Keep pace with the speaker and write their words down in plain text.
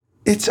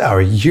It's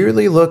our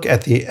yearly look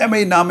at the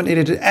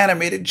Emmy-nominated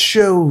animated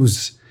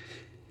shows.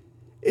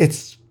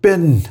 It's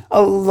been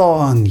a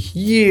long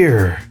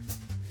year.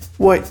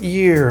 What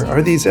year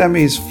are these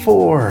Emmys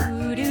for?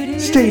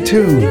 Stay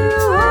tuned.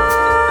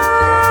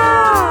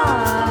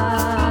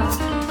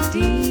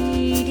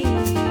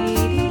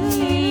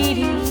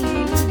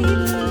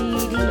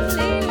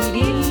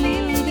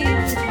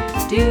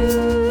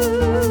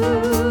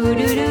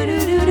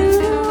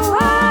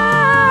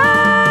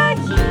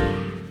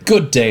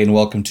 Good day and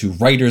welcome to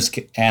Writers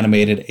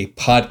Animated, a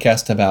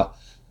podcast about,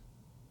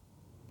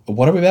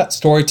 what are we about?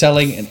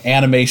 Storytelling and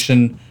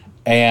animation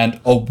and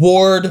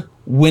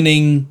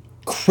award-winning,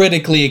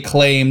 critically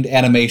acclaimed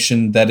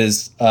animation that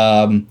is,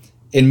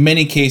 in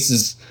many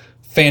cases,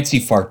 fancy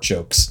fart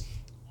jokes.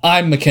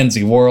 I'm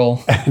Mackenzie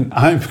Worrell. And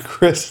I'm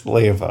Chris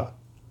Leva.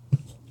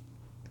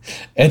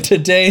 And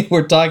today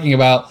we're talking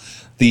about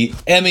the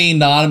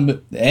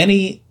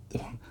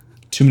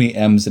too many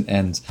M's and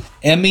N's.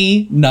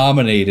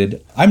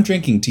 Emmy-nominated, I'm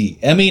drinking tea,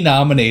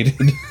 Emmy-nominated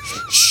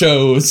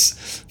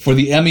shows for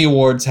the Emmy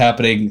Awards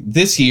happening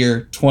this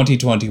year,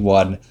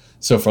 2021.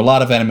 So for a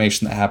lot of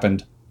animation that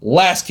happened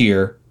last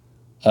year,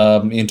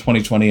 in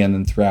 2020 and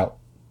then throughout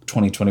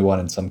 2021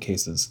 in some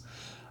cases.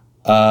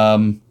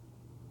 And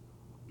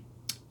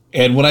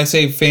when I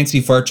say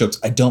fancy fart jokes,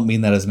 I don't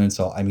mean that as an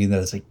insult. I mean that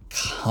as a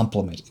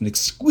compliment, an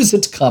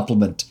exquisite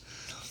compliment.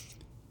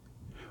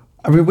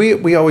 I mean,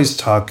 we always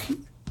talk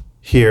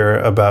here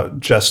about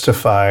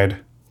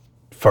justified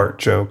fart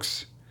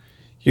jokes,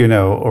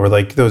 or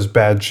like those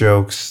bad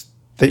jokes,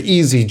 the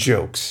easy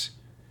jokes.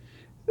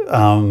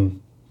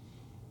 And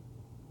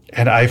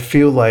I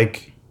feel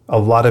like a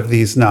lot of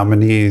these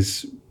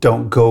nominees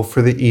don't go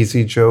for the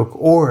easy joke,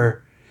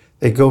 or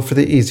they go for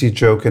the easy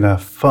joke in a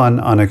fun,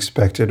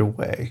 unexpected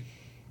way.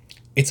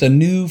 It's a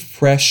new,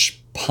 fresh,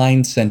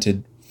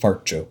 pine-scented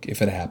fart joke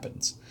if it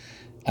happens.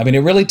 I mean, it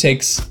really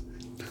takes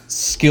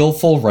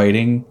skillful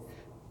writing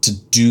to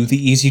do the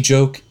easy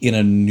joke in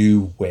a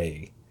new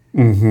way.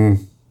 Mm-hmm.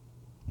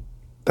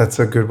 That's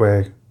a good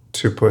way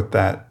to put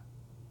that.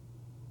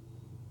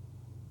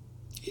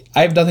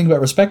 I have nothing but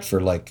respect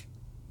for,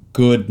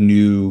 good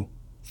new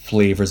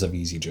flavors of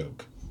easy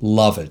joke.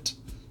 Love it.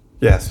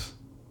 Yes.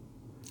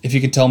 If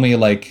you could tell me,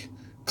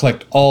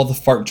 collect all the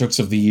fart jokes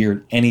of the year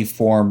in any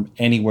form,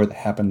 anywhere that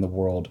happened in the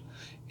world,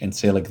 and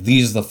say,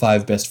 these are the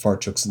 5 best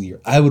fart jokes of the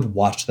year, I would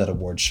watch that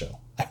award show.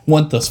 I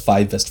want those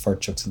 5 best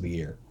fart jokes of the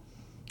year.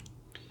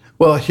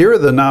 Well, here are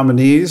the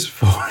nominees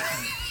for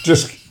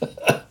just...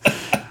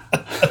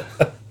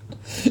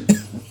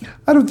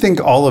 I don't think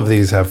all of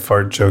these have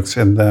fart jokes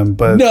in them,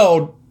 but...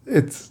 No.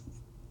 It's...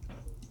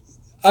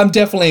 I'm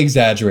definitely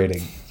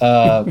exaggerating.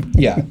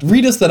 Yeah,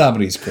 read us the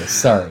nominees, Chris.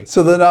 Sorry.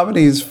 So the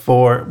nominees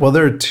for... Well,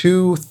 there are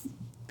 2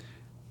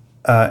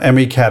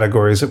 Emmy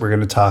categories that we're going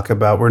to talk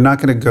about. We're not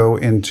going to go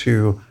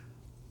into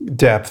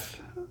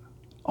depth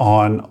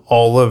on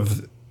all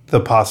of the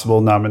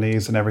possible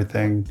nominees and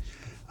everything.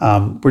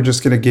 We're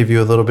just going to give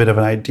you a little bit of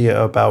an idea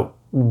about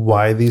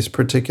why these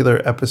particular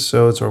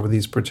episodes or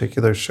these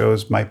particular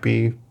shows might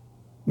be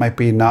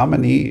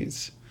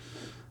nominees.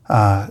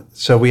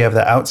 So we have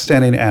the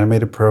Outstanding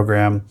Animated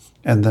Program,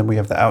 and then we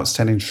have the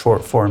Outstanding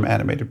Short Form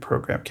Animated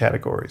Program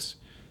categories.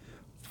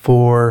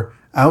 For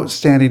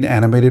Outstanding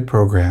Animated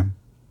Program,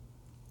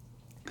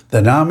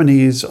 the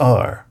nominees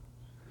are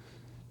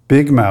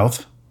Big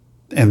Mouth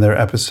in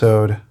their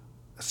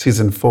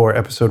Season 4,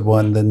 Episode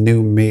 1, The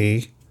New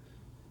Me.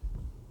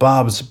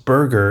 Bob's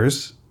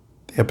Burgers,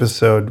 the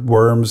episode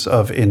Worms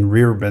of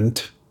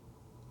Enrearment.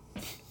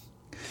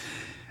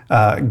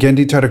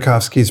 Genndy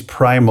Tartakovsky's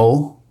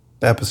Primal,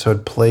 the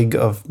episode Plague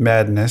of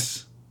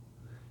Madness.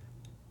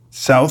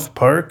 South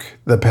Park,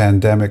 the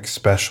Pandemic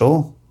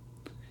Special.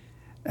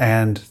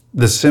 And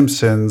The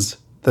Simpsons,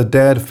 The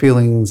Dad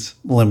Feelings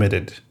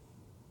Limited.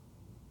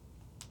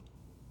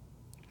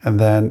 And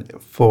then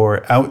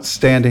for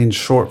Outstanding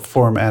Short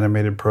Form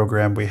Animated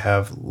Program, we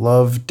have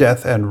Love,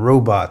 Death, and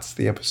Robots,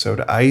 the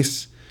episode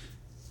Ice.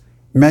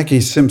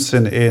 Maggie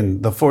Simpson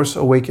in The Force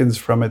Awakens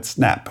from its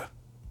Nap.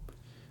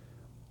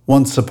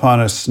 Once Upon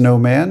a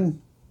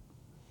Snowman.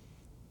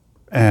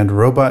 And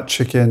Robot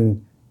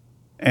Chicken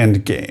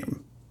Endgame.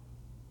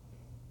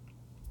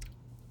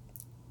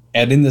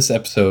 And in this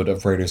episode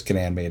of Writers Get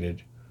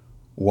Animated,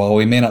 while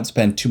we may not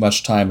spend too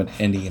much time on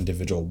any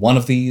individual one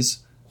of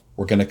these,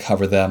 we're going to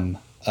cover them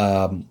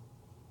at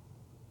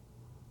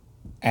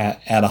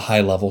a high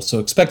level. So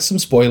expect some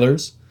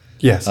spoilers.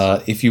 Yes.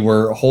 If you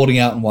were holding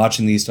out and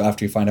watching these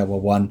after you find out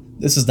what won,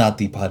 this is not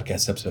the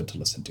podcast episode to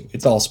listen to.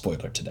 It's all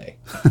spoiler today.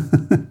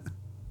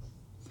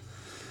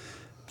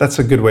 That's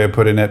a good way of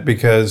putting it,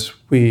 because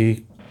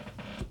to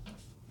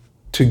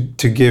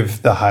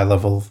give the high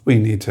level, we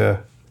need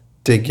to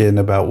dig in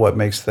about what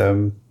makes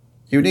them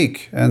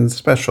unique and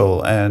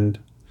special and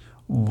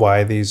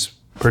why these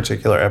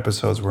particular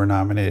episodes were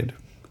nominated.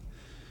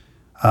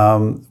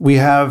 We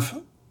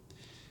have,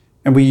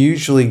 and we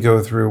usually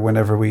go through,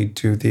 whenever we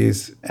do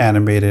these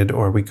animated,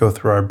 or we go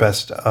through our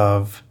best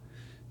of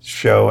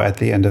show at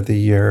the end of the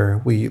year,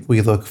 we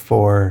look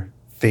for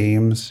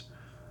themes.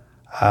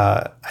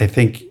 I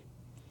think,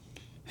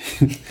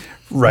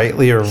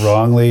 rightly or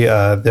wrongly,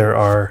 there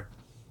are.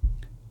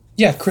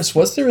 Yeah, Chris,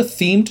 was there a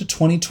theme to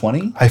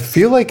 2020? I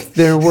feel like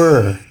there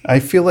were. I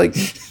feel like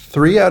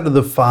 3 out of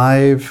the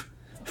 5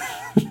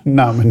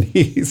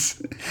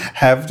 nominees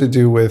have to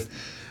do with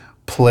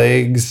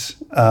plagues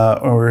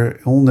or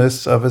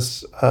illness of a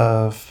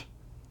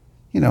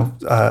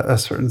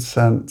certain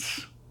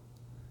sense.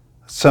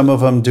 Some of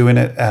them doing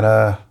it at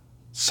a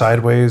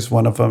sideways,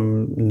 one of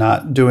them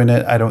not doing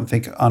it, I don't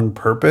think, on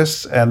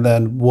purpose, and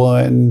then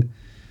one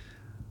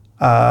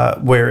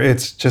where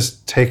it's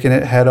just taking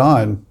it head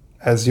on,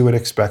 as you would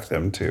expect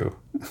them to.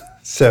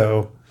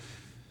 So,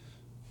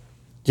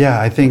 yeah,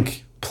 I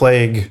think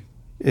plague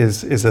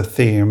is a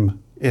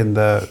theme in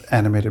the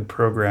animated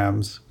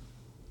programs.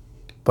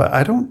 But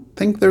I don't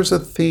think there's a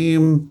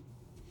theme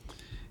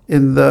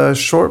in the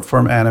short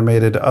form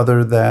animated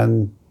other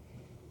than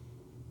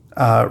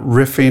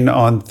riffing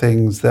on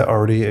things that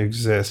already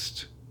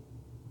exist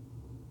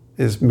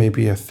is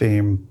maybe a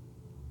theme.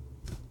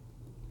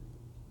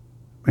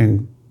 I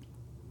mean,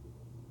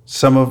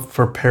 some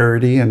for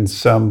parody and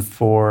some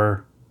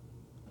for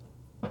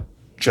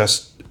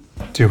just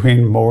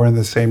doing more in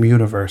the same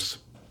universe.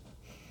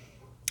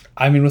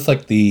 I mean, with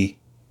like the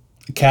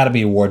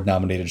Academy Award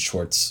nominated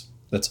shorts,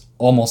 that's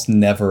almost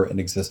never an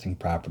existing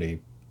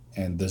property.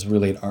 And there's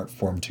really an art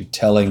form to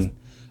telling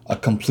a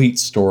complete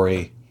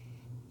story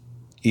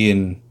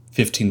in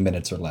 15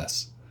 minutes or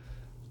less.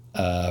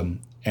 And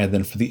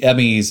then for the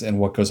Emmys and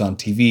what goes on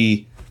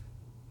TV,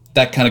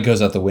 that kind of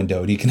goes out the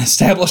window. And you can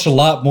establish a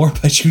lot more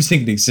by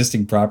choosing an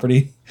existing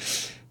property.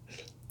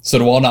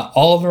 So while not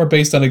all of them are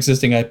based on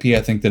existing IP,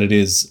 I think that it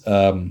is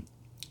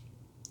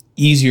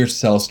easier to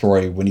tell a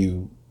story when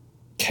you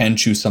can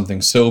choose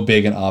something so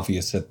big and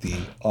obvious that the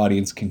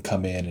audience can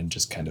come in and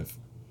just kind of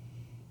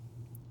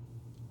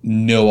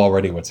know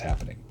already what's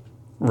happening.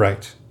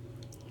 Right.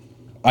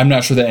 I'm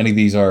not sure that any of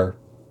these are...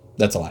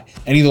 That's a lie.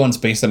 Any of the ones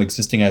based on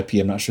existing IP,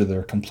 I'm not sure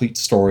they're a complete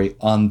story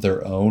on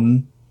their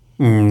own.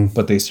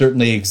 But they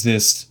certainly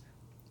exist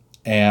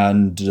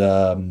and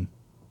are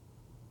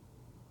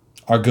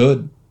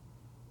good.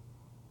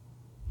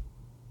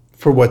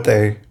 For what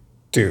they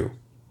do.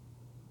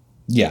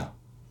 Yeah.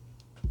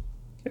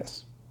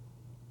 Yes.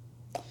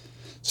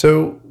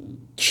 So,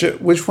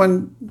 which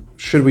one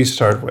should we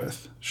start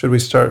with? Should we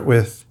start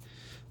with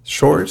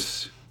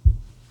shorts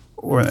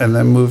and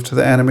then move to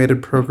the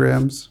animated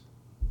programs?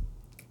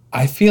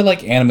 I feel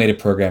like animated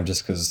program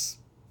just because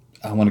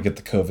I want to get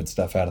the COVID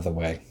stuff out of the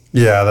way.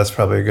 Yeah, that's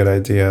probably a good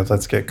idea.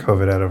 Let's get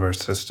COVID out of our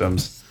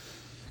systems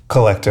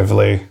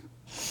collectively.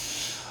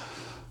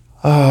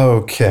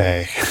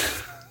 Okay.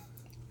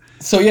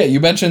 So yeah, you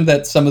mentioned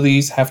that some of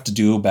these have to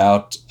do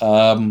about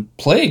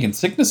plague and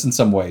sickness in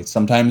some way.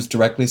 Sometimes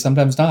directly,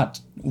 sometimes not.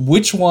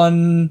 Which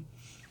one?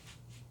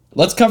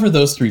 Let's cover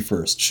those 3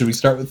 first. Should we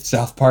start with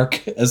South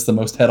Park as the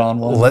most head-on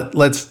one?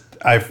 Let's.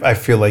 I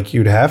feel like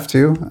you'd have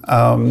to.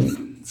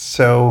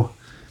 So,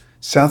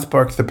 South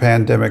Park: The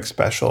Pandemic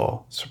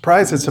Special.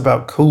 Surprise! It's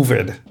about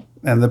COVID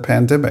and the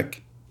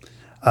pandemic.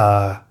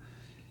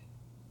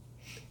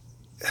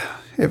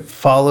 It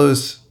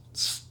follows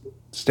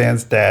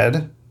Stan's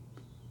dad.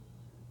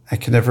 I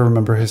can never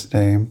remember his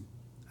name.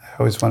 I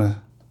always want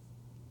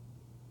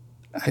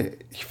to...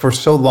 For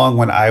so long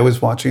when I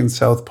was watching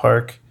South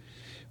Park,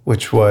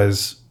 which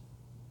was,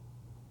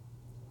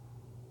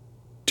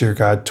 dear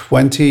God,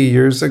 20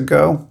 years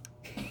ago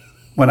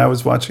when I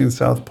was watching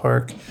South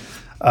Park,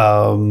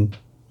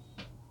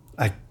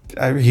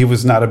 he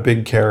was not a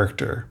big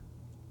character.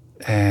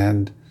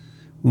 And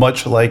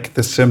much like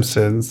The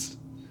Simpsons,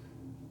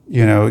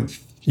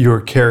 your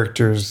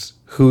characters,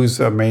 who's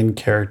a main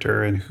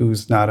character and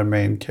who's not a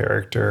main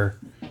character,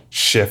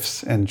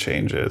 shifts and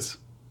changes.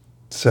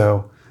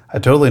 So I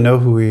totally know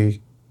who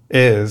he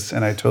is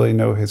and I totally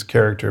know his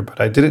character,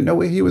 but I didn't know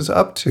what he was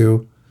up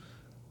to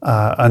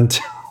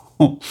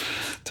until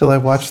I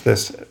watched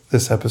this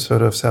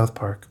episode of South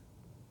Park.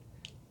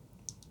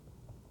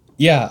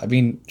 Yeah, I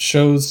mean,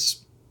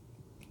 shows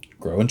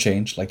grow and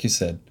change, like you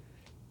said.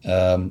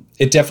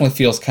 It definitely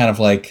feels kind of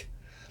like,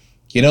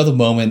 the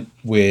moment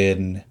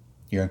when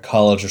you're in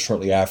college or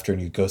shortly after and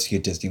you go see a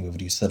Disney movie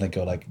and you suddenly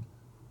go like,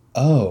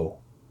 oh,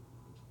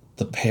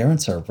 the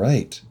parents are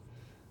right.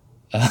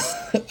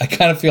 I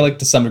kind of feel like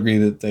to some degree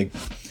that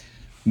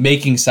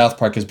making South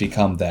Park has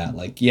become that.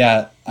 Like,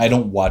 yeah, I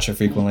don't watch it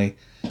frequently,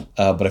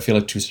 but I feel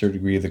like to a certain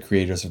degree the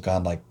creators have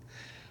gone like,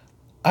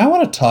 I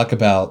want to talk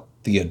about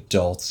the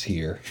adults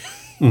here.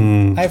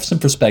 I have some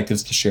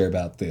perspectives to share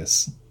about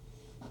this.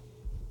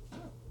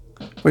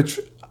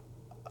 Which,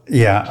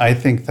 yeah, I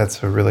think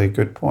that's a really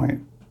good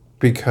point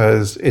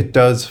because it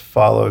does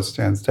follow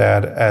Stan's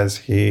dad as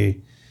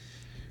he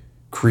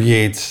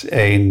creates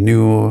a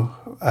new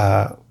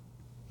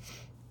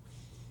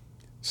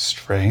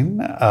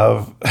strain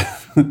of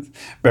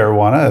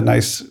marijuana, a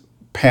nice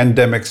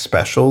pandemic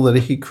special that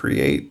he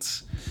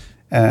creates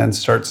and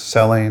starts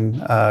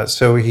selling.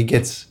 So he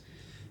gets,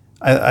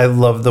 I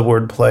love the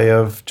wordplay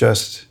of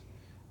just,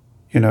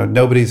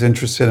 nobody's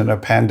interested in a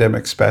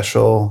pandemic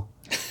special.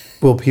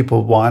 will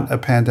people want a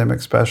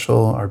pandemic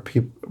special? Are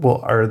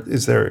people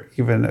is there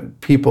even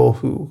people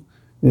who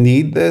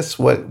need this?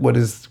 What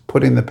is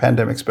putting the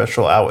pandemic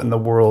special out in the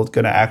world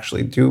going to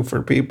actually do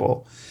for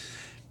people?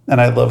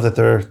 And I love that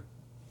they're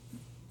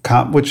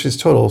which is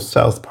total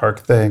South Park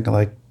thing.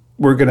 Like,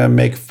 we're going to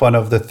make fun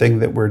of the thing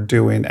that we're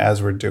doing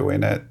as we're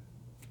doing it,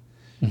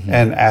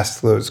 and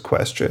ask those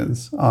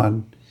questions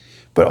on,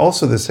 but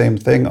also the same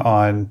thing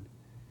on,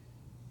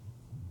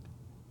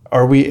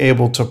 are we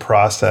able to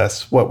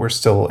process what we're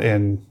still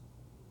in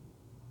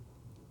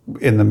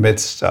the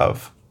midst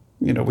of?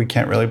 We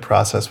can't really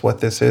process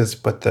what this is,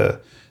 but the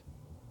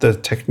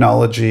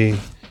technology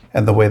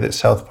and the way that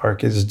South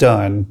Park is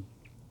done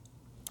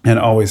and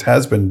always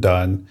has been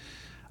done,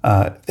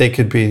 they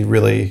could be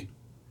really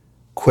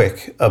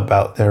quick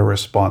about their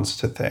response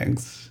to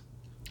things.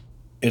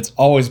 It's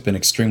always been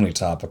extremely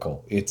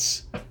topical.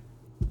 This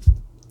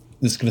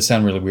is going to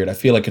sound really weird. I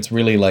feel like it's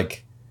really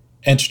like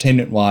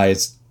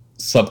entertainment-wise,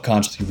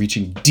 subconsciously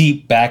reaching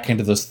deep back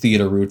into those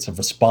theater roots of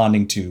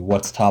responding to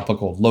what's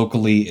topical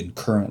locally and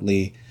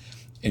currently,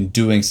 and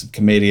doing some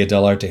commedia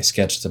dell'arte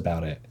sketches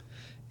about it.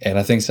 And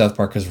I think South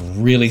Park is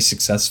really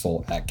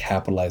successful at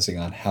capitalizing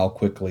on how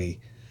quickly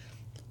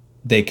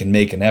they can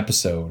make an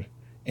episode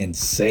and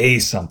say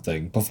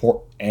something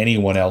before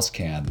anyone else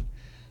can.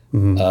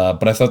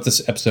 But I thought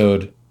this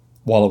episode,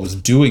 while it was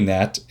doing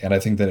that, and I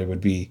think that it would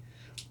be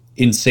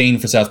insane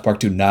for South Park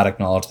to not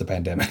acknowledge the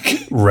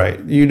pandemic. Right.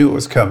 You knew it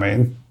was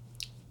coming.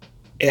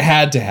 It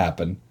had to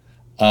happen.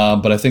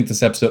 But I think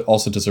this episode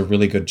also does a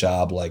really good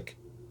job, like,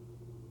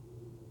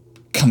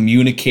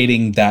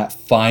 communicating that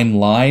fine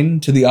line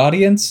to the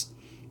audience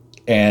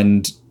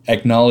and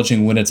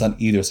acknowledging when it's on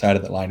either side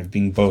of that line, of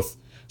being both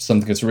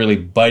something that's really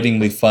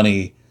bitingly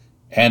funny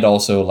and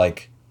also,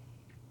 like,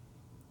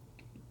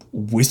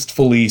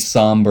 wistfully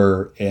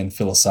somber and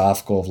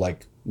philosophical of,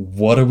 like,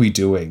 what are we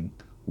doing?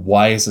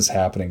 Why is this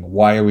happening?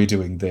 Why are we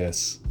doing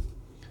this?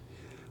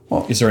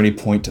 Well, is there any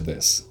point to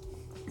this?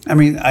 I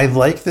mean, I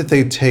like that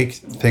they take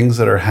things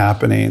that are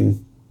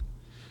happening.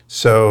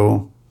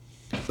 So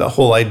the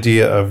whole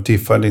idea of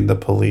defunding the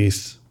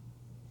police,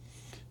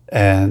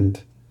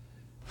 and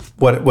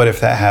what if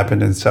that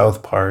happened in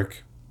South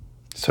Park?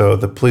 So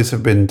the police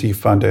have been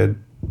defunded.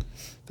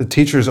 The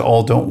teachers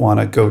all don't want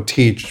to go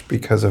teach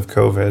because of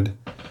COVID.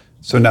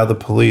 So now the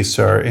police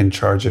are in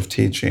charge of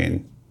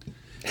teaching.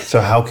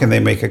 So how can they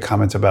make a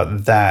comment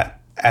about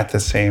that at the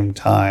same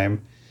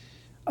time?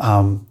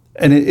 And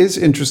it is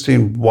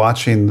interesting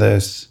watching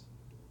this,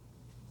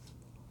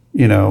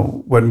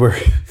 when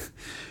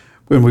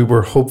we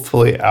were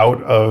hopefully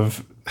out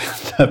of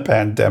the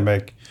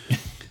pandemic,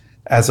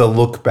 as a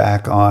look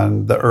back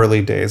on the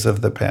early days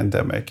of the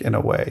pandemic, in a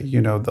way,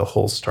 the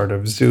whole start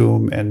of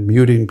Zoom and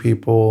muting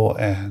people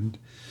and,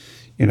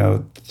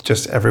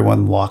 just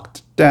everyone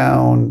locked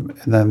down.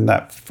 And then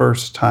that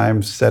first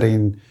time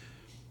sending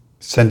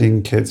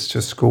kids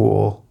to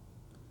school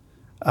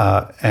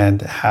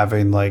and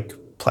having like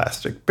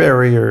plastic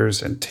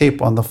barriers and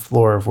tape on the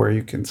floor of where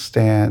you can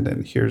stand,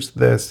 and here's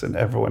this, and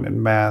everyone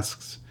in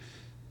masks.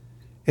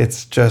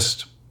 It's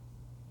just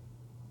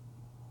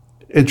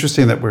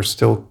interesting that we're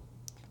still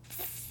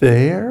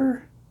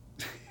there,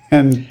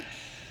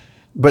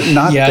 but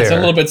not there. Yeah, it's a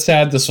little bit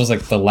sad. This was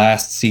like the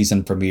last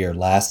season premiere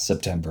last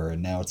September,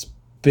 and now it's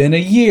been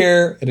a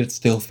year, and it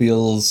still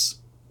feels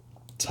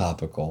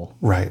topical.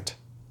 Right.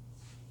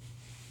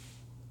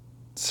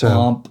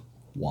 So,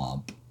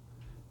 womp.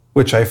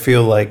 Which I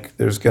feel like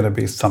there's going to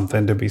be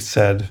something to be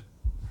said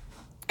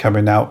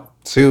coming out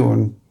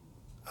soon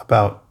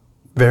about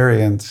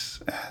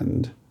variants,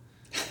 and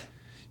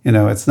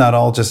it's not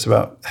all just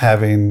about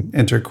having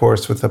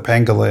intercourse with a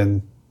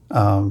pangolin.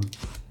 I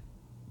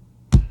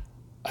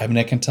mean,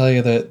 I can tell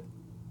you that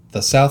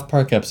the South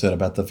Park episode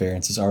about the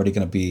variants is already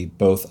going to be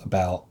both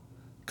about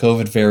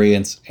COVID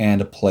variants and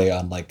a play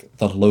on like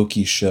the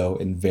Loki show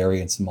and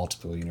variants in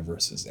multiple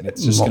universes, and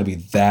it's just going to be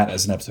that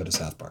as an episode of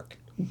South Park,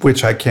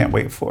 which I can't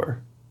wait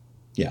for.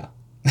 Yeah,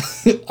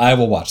 I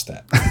will watch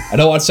that. I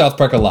don't watch South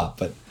Park a lot,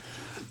 but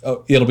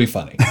it'll be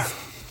funny.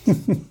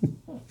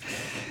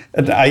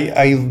 And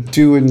I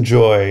do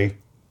enjoy,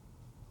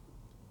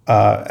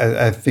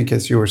 I think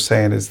as you were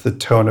saying, is the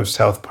tone of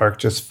South Park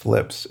just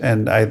flips.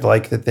 And I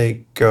like that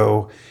they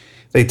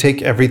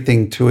take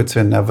everything to its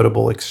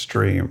inevitable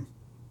extreme.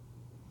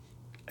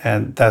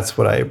 And that's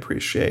what I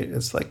appreciate.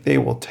 It's like they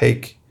will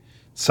take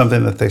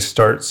something that they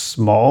start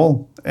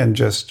small and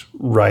just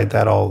ride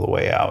that all the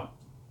way out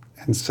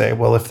and say,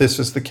 well, if this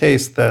is the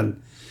case,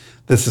 then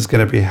this is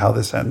going to be how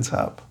this ends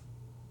up.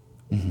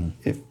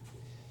 Mm-hmm.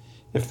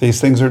 If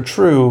these things are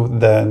true,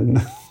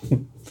 then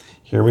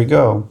here we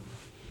go.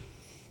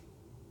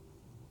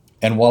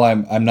 And while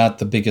I'm not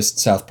the biggest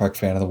South Park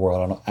fan in the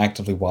world, I don't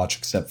actively watch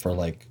except for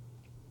like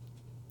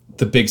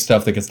the big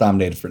stuff that gets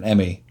nominated for an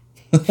Emmy.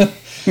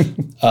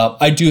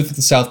 I do think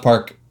the South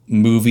Park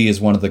movie is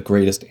one of the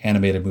greatest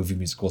animated movie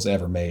musicals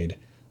ever made.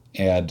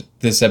 And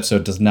this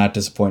episode does not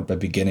disappoint by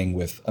beginning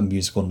with a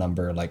musical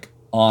number like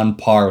on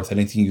par with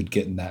anything you'd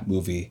get in that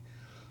movie.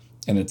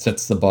 And it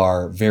sets the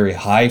bar very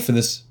high for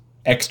this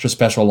extra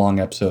special long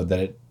episode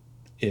that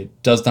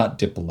it does not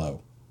dip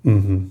below.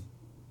 Mm-hmm.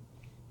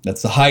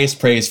 That's the highest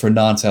praise for a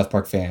non-South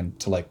Park fan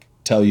to like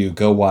tell you,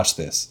 go watch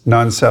this.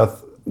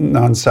 Non-South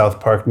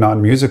Park,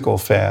 non-musical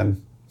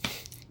fan.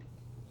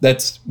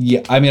 That's,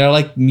 yeah, I mean, I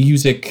like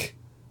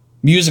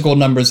musical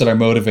numbers that are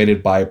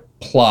motivated by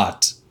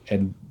plot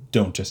and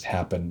don't just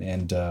happen.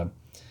 And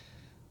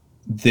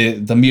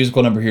the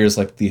musical number here is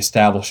like the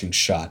establishing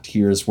shot.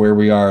 Here's where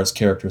we are as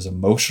characters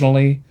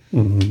emotionally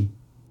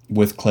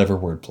with clever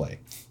wordplay.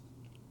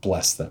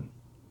 Bless them.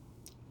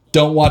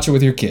 Don't watch it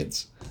with your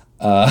kids.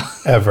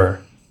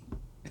 Ever.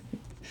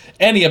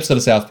 Any episode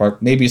of South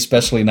Park, maybe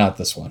especially not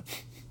this one.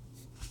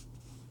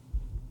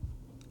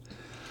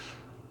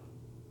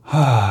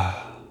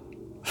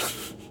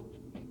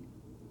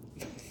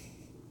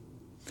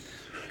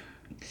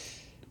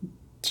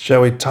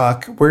 Shall we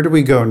talk? Where do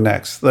we go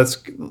next?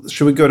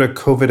 Should we go to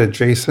COVID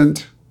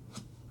adjacent?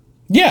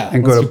 Yeah,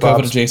 And let's go do to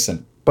COVID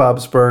adjacent.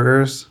 Bob's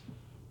Burgers.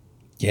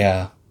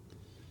 Yeah.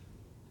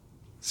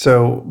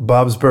 So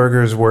Bob's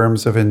Burgers,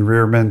 Worms of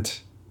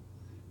Enrearment.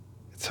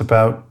 It's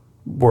about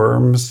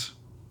worms,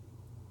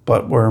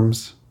 butt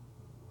worms.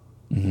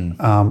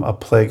 A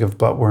plague of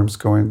butt worms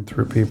going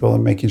through people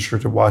and making sure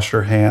to wash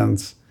your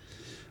hands.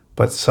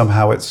 But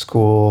somehow at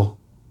school,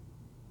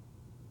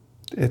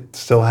 it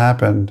still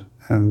happened.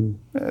 And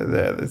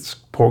it's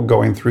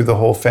going through the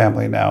whole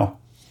family now,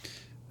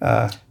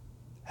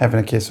 having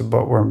a case of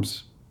butt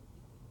worms.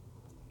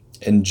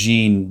 And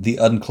Gene, the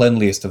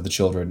uncleanliest of the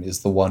children, is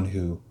the one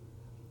who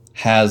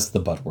has the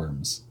butt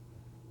worms.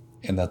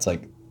 And that's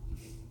like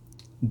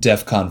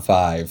DEFCON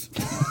 5.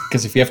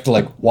 Because if you have to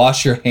like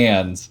wash your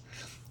hands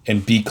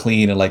and be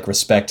clean and like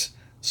respect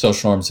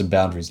social norms and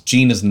boundaries,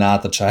 Gene is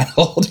not the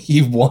child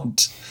you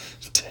want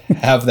to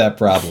have that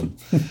problem.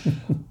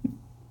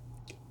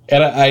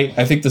 And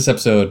I think this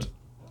episode,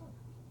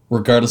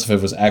 regardless if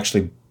it was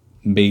actually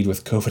made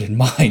with COVID in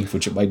mind,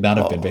 which it might not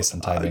have been based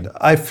on timing.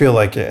 I feel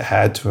like it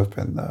had to have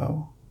been,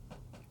 though.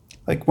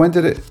 Like, when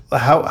did it...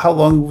 How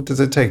long does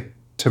it take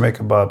to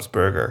make a Bob's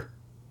Burger?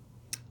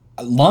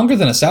 Longer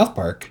than a South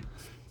Park.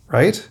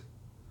 Right?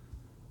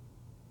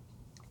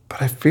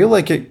 But I feel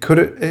like it could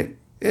have...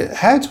 It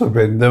had to have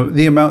been.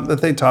 The amount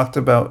that they talked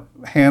about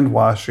hand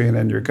washing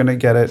and you're going to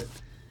get it.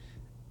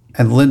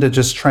 And Linda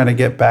just trying to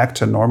get back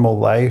to normal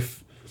life.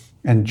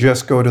 And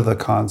just go to the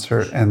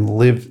concert and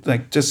live,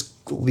 like,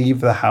 just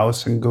leave the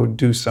house and go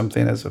do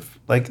something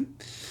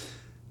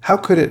how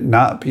could it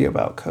not be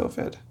about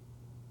COVID?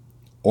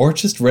 Or it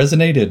just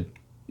resonated.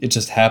 It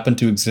just happened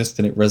to exist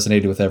and it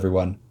resonated with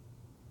everyone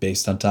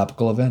based on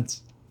topical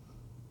events.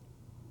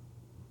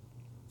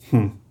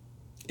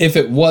 If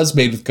it was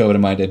made with COVID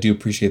in mind, I do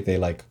appreciate they,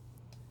 like,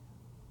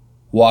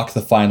 walk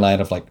the fine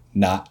line of, like,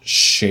 not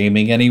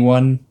shaming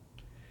anyone.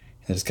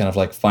 And just kind of,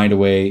 like, find a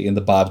way in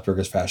the Bob's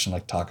Burgers fashion,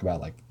 like, talk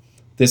about, like,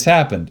 this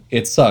happened.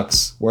 It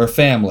sucks. We're a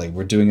family.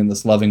 We're doing it in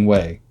this loving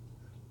way.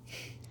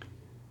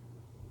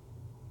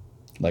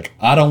 Like,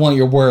 I don't want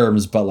your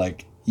worms, but,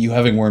 like, you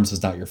having worms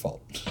is not your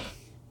fault.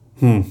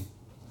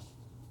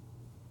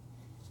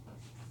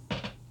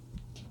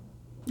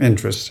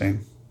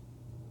 Interesting.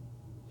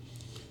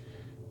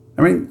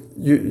 I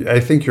mean, I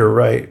think you're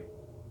right.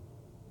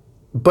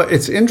 But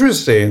it's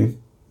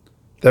interesting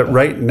that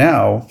right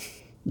now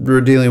we're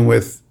dealing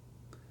with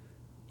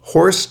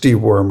horse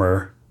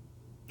dewormer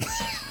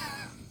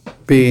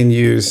being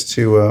used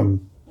to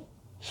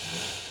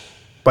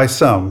by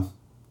some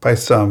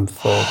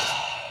folks.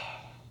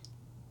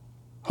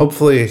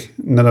 Hopefully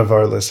none of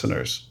our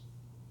listeners.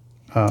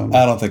 I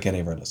don't think any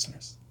of our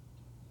listeners.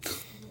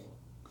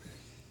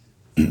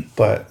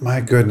 But my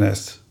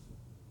goodness,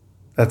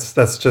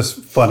 that's just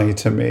funny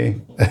to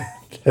me.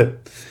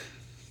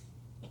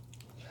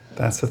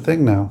 That's the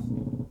thing now.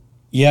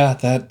 Yeah,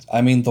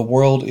 the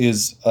world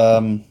is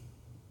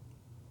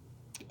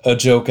a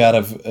joke out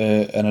of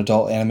an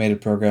adult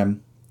animated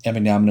program,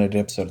 Emmy-nominated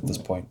episode at this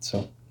point.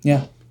 So,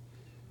 yeah.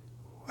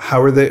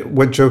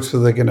 What jokes are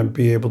they going to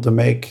be able to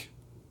make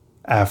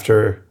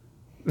after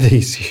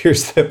these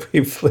years that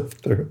we've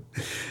lived through?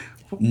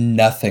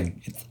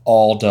 Nothing. It's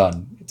all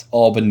done. It's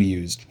all been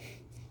used.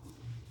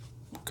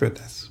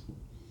 Goodness.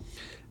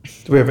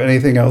 Do we have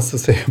anything else to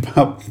say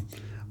about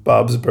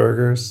Bob's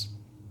Burgers?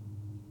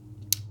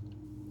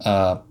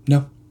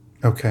 No.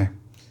 Okay.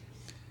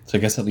 So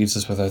I guess that leaves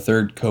us with our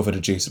third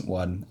COVID-adjacent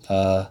one.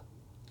 Genndy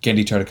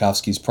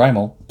Tartakovsky's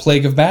Primal,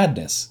 Plague of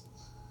Madness.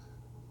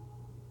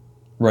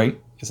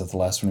 Right? Is that the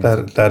last one?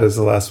 That is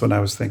the last one I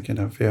was thinking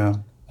of, yeah.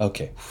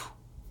 Okay.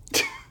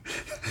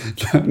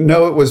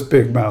 No, it was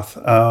Big Mouth.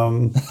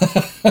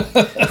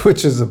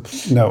 Which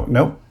is nope,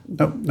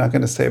 not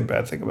going to say a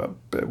bad thing about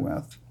Big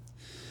Mouth.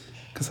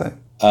 Because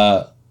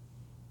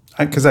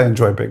I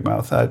enjoy Big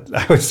Mouth.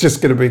 I was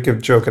just going to make a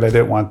joke, and I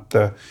didn't want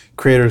the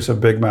creators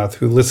of Big Mouth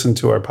who listen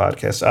to our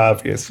podcast,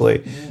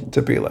 obviously,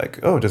 to be like,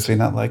 oh, does he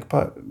not like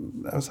pot?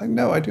 I was like,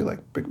 no, I do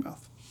like Big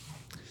Mouth.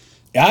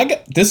 Yeah,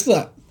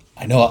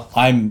 I know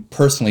I'm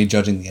personally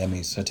judging the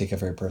Emmys, so I take it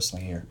very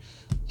personally here.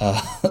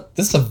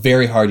 This is a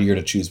very hard year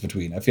to choose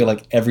between. I feel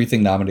like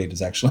everything nominated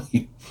is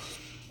actually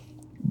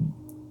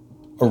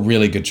a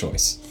really good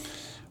choice.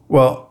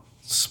 Well,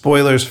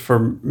 spoilers for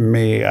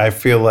me. I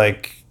feel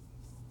like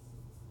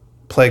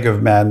Plague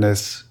of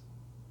Madness,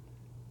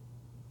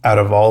 out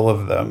of all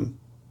of them,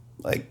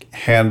 like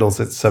handles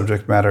its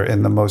subject matter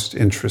in the most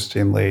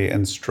interestingly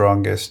and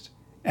strongest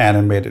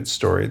animated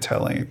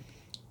storytelling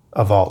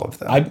of all of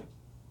them.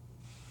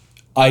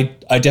 I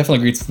definitely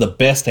agree. It's the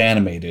best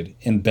animated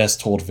and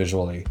best told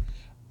visually,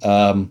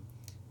 and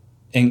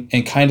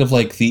kind of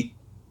like the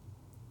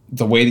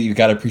way that you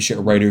got to appreciate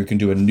a writer who can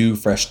do a new,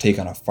 fresh take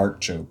on a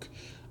fart joke.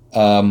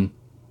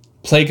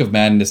 Plague of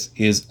Madness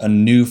is a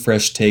new,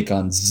 fresh take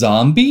on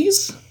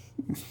zombies?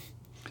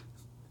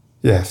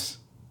 Yes.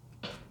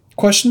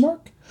 Question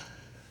mark?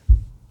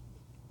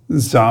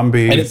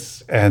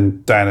 Zombies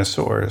and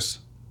dinosaurs.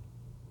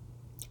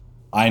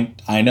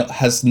 I know.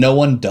 Has no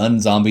one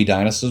done zombie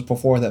dinosaurs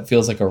before? That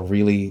feels like a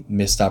really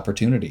missed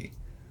opportunity.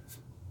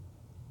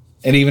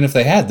 And even if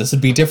they had, this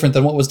would be different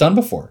than what was done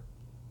before.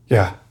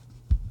 Yeah.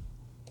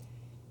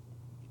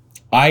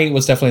 I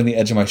was definitely on the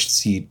edge of my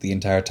seat the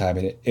entire time,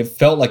 and it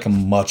felt like a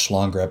much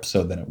longer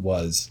episode than it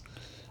was.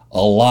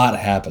 A lot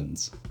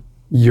happens.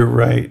 You're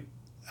right.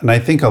 And I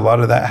think a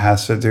lot of that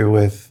has to do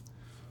with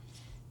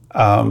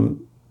how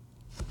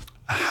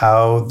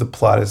the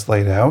plot is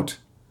laid out.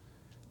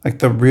 Like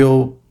the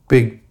real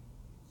big,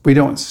 we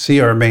don't see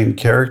our main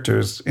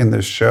characters in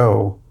this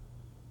show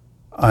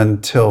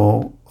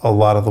until a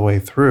lot of the way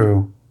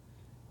through.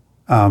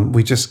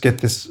 We just get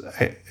this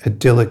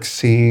idyllic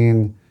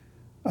scene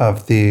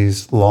of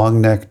these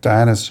long-necked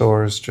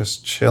dinosaurs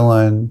just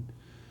chilling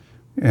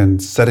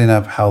and setting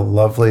up how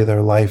lovely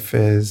their life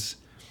is.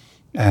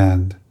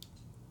 And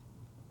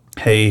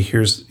hey,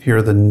 here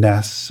are the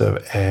nests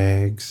of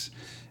eggs.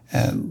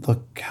 And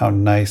look how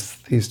nice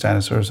these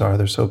dinosaurs are.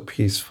 They're so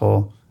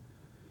peaceful.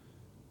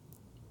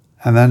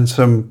 And then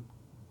some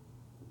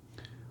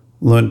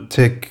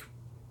lunatic,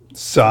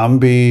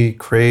 zombie,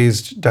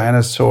 crazed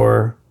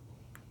dinosaur,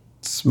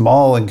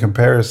 small in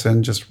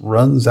comparison, just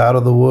runs out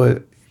of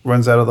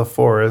the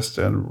forest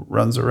and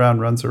runs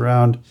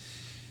around.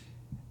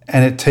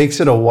 And it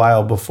takes it a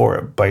while before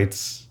it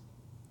bites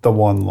the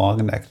one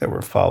long neck that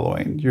we're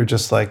following. You're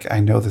just like, I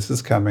know this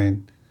is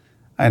coming.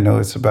 I know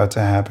it's about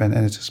to happen.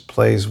 And it just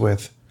plays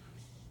with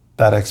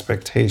that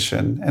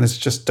expectation. And it's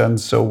just done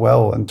so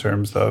well in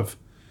terms of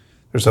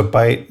there's a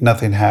bite,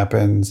 nothing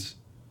happens,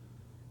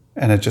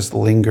 and it just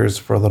lingers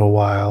for a little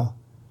while.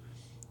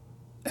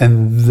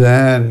 And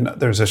then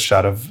there's a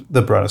shot of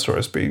the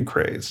Brontosaurus being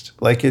crazed.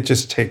 Like it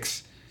just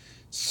takes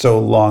so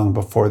long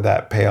before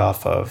that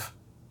payoff of,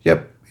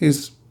 yep,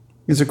 he's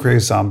a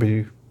crazed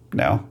zombie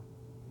now.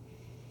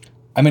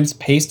 I mean, it's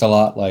paced a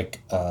lot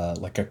like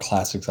a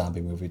classic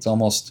zombie movie. It's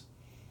almost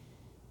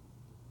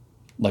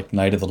like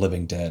Night of the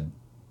Living Dead,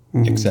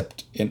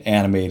 except an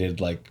animated,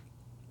 like,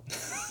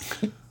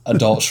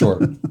 adult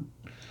short.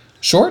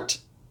 Short?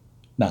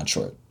 Not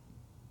short.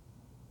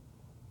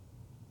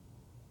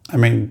 I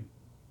mean,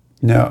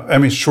 no. I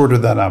mean, shorter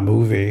than a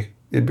movie.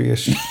 It'd be a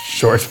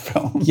short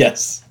film.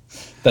 Yes,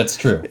 that's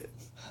true.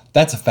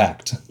 That's a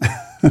fact.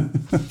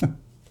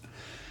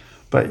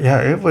 But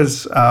yeah, it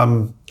was,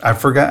 I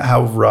forgot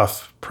how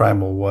rough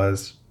Primal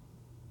was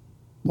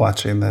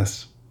watching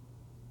this.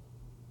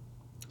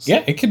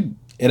 Yeah, it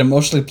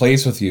emotionally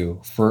plays with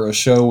you for a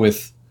show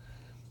with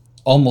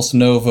almost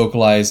no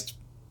vocalized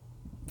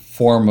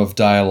form of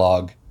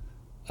dialogue.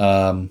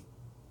 It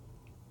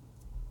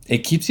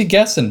keeps you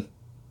guessing.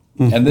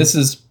 Mm-hmm. And this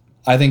is,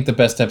 I think, the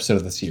best episode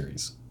of the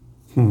series.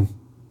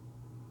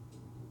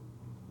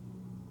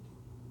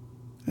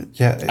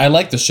 Yeah. I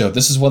like the show.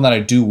 This is one that I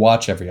do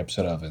watch every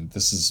episode of, and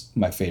this is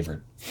my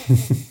favorite.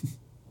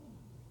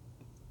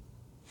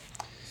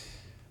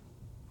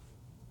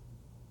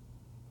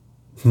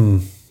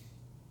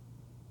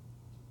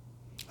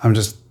 I'm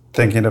just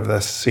thinking of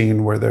the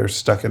scene where they're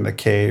stuck in the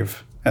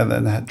cave and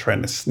then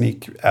trying to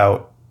sneak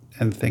out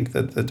and think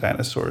that the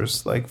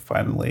dinosaur's like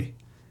finally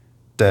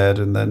dead,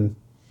 and then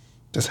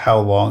just how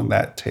long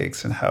that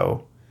takes and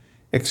how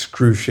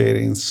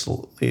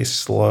excruciatingly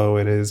slow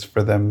it is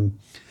for them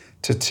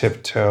to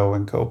tiptoe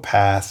and go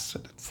past.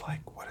 And it's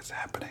like, what is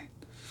happening?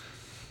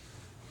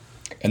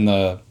 And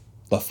the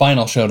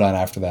final showdown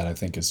after that, I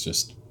think, is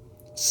just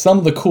some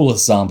of the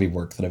coolest zombie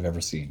work that I've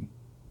ever seen.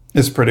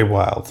 It's pretty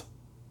wild.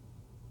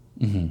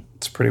 Mm-hmm.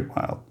 It's pretty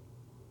wild.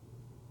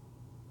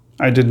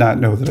 I did not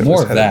know that it More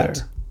was of headed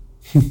that.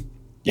 there.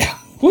 Yeah.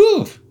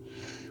 Woo!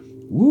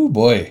 Woo,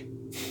 boy.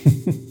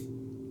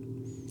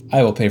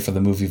 I will pay for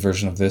the movie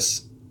version of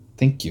this.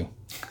 Thank you.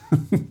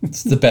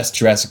 It's the best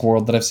Jurassic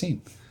World that I've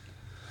seen.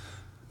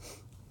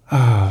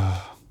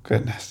 Oh,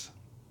 goodness.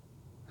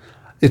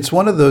 It's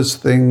one of those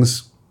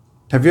things.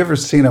 Have you ever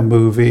seen a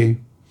movie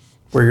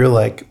where you're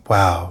like,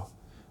 wow,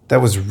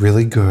 that was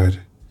really good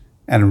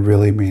and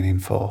really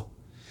meaningful,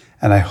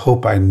 and I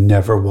hope I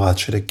never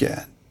watch it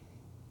again?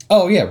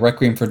 Oh, yeah,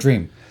 Requiem for a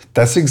Dream.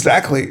 That's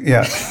exactly,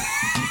 yeah.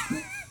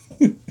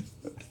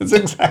 That's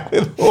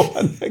exactly the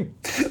one thing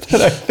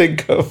that I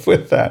think of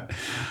with that.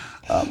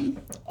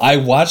 I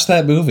watched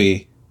that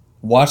movie,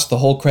 watched the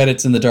whole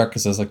credits in the dark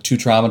because I was like too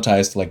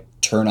traumatized to like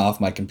turn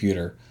off my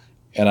computer.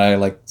 And I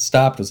like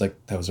stopped, was like,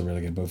 that was a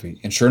really good movie.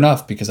 And sure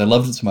enough, because I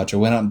loved it so much, I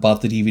went out and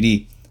bought the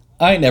DVD.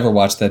 I never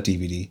watched that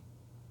DVD.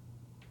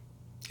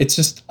 It's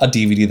just a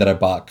DVD that I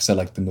bought because I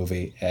liked the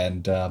movie,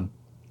 and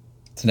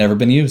it's never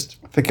been used.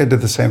 I think I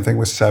did the same thing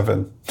with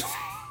Seven.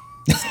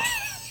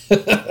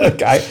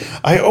 Like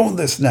I own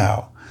this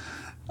now.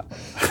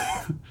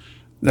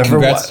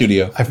 Congrats,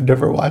 studio. I've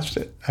never watched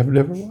it.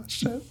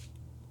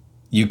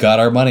 You got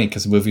our money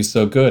because the movie's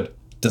so good.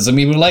 Doesn't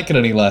mean we like it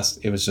any less.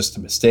 It was just a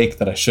mistake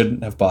that I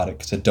shouldn't have bought it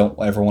because I don't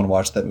ever want to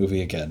watch that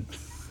movie again.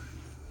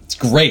 It's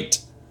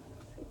great.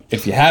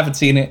 If you haven't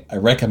seen it, I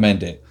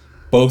recommend it.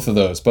 Both of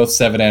those, both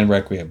Seven and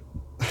Requiem.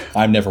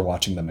 I'm never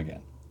watching them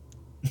again.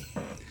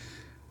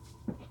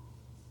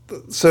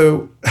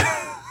 So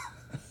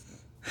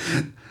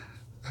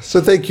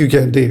thank you,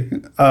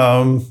 Kendi.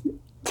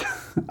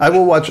 I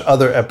will watch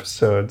other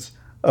episodes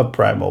of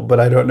Primal, but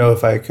I don't know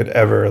if I could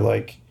ever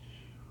like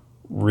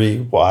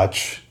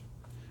rewatch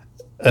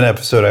an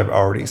episode I've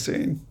already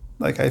seen.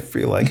 Like, I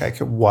feel like I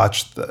could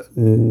watch the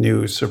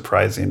new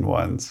surprising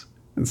ones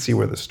and see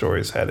where the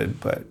story's headed,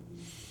 but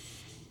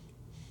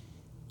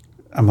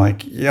I'm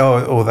like,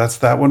 that's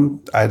that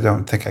one. I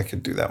don't think I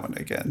could do that one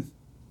again.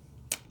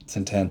 It's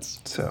intense.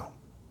 So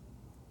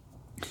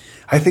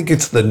I think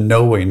it's the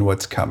knowing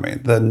what's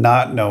coming. The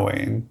not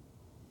knowing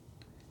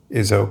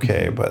is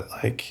okay, but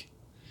like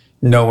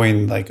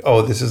knowing like,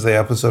 oh, this is the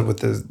episode with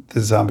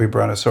the zombie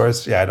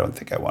brontosaurus. Yeah, I don't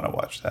think I want to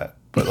watch that.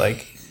 But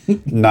like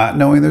not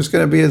knowing there's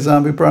going to be a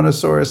zombie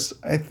brontosaurus,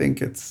 I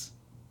think it's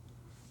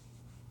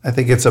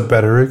a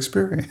better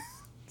experience.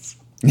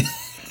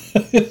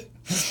 It's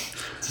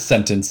a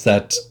sentence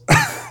that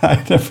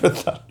I never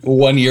thought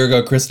 1 year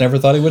ago Chris never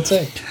thought he would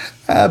say.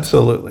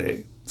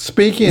 Absolutely.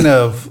 Speaking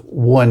of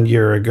 1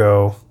 year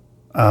ago,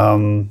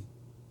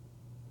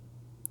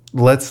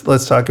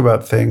 let's talk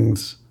about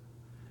things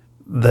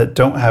that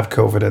don't have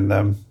COVID in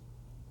them.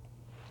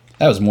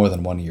 That was more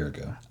than 1 year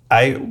ago.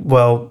 I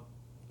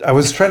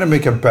was trying to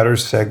make a better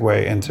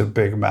segue into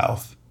Big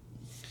Mouth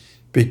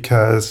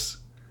because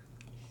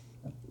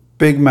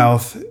Big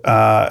Mouth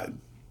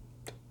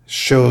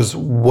shows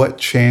what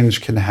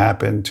change can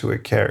happen to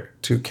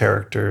to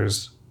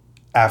characters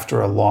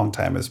after a long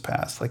time has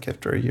passed, like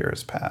after a year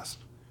has passed.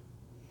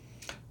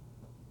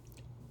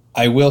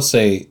 I will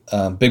say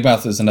Big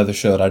Mouth is another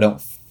show that I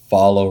don't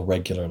follow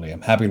regularly.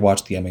 I'm happy to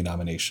watch the Emmy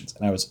nominations.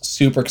 And I was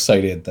super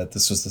excited that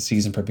this was the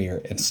season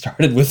premiere and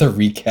started with a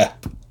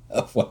recap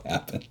of what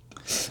happened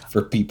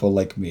for people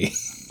like me.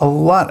 A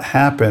lot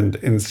happened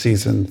in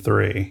season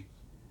 3.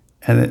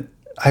 And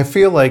I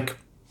feel like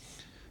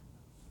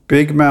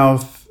Big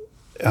Mouth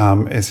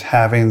is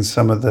having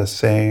some of the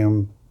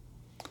same,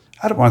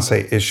 I don't want to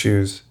say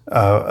issues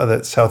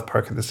that South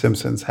Park and The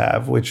Simpsons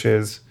have, which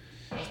is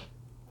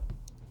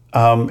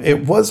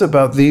it was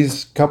about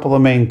these couple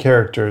of main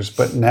characters,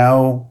 but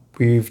now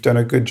we've done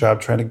a good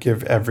job trying to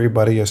give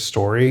everybody a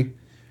story.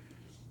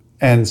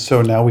 And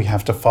so now we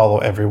have to follow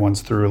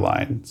everyone's through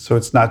line. So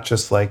it's not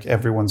just like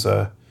everyone's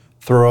a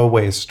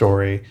throwaway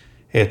story.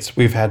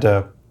 We've had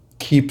to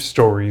keep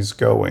stories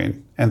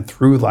going and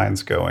through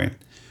lines going,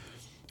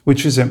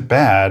 which isn't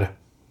bad.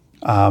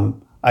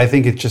 I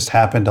think it just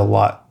happened a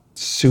lot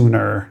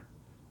sooner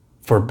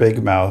for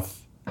Big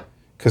Mouth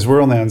because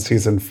we're only on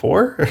season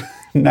 4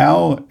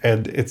 now.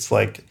 And it's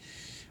like,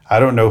 I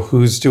don't know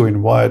who's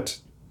doing what.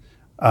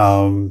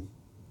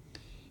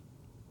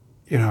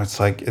 It's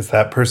like, is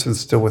that person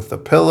still with the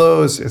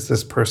pillows? Is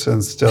this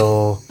person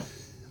still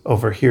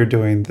over here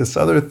doing this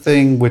other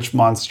thing? Which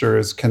monster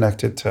is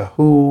connected to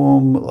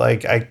whom?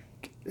 Like, a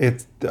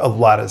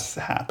lot has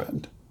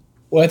happened.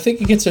 Well, I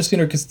think it gets there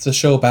sooner because it's a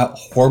show about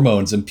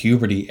hormones and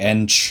puberty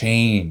and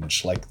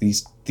change. Like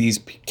these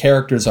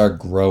characters are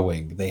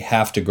growing. They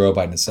have to grow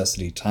by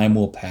necessity. Time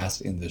will pass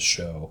in this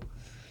show.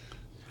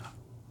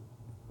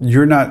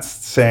 You're not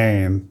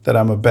saying that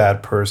I'm a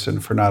bad person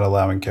for not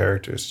allowing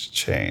characters to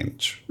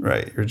change,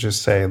 right? You're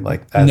just saying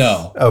like that's...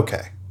 No.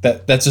 Okay.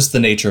 That's just the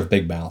nature of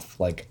Big Mouth.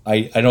 Like,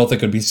 I don't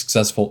think it would be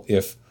successful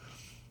if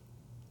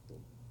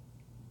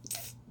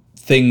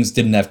things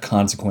didn't have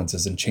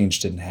consequences and change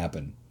didn't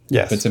happen.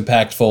 Yes. But it's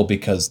impactful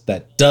because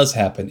that does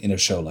happen in a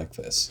show like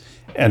this.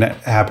 And it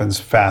happens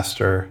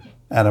faster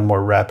at a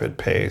more rapid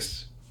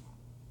pace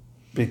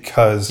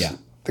because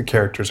the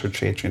characters are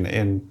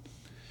changing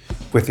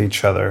with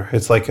each other.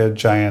 It's like a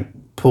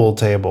giant pool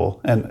table.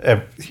 And,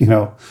 I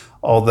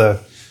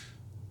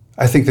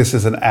think this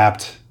is an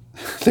apt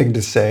thing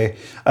to say.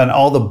 And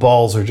all the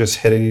balls are just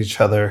hitting each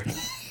other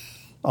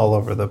all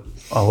over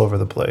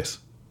the place.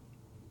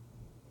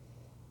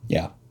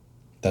 Yeah.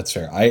 That's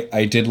fair.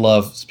 I did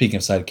love, speaking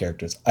of side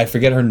characters, I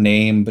forget her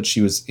name, but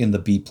she was in the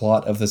B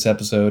plot of this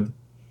episode.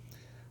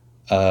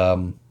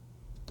 The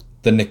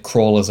Nick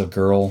Kroll as a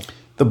girl.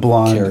 The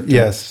blonde, character.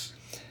 Yes.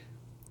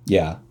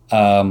 Yeah.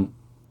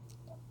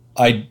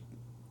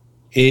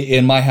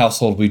 In my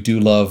household, we do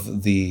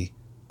love the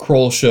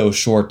Kroll Show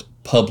short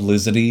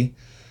Publicity,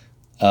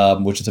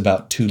 which is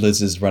about 2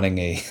 Liz's running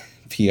a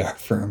PR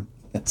firm.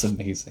 That's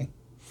amazing.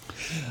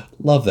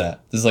 Love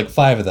that. There's like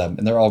 5 of them,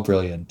 and they're all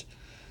brilliant.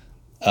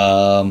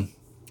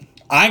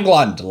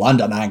 England,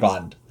 London,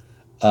 England.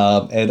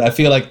 And I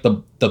feel like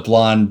the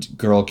blonde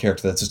girl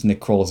character, that's just Nick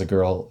Kroll as a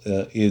girl,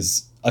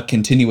 is a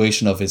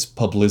continuation of his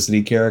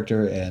publicity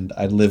character, and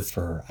I live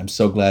for her. I'm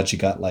so glad she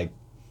got like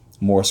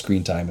more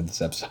screen time in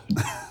this episode.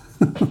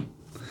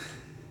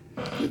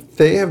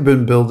 They have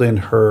been building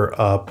her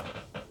up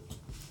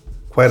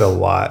quite a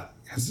lot.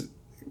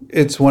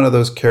 It's one of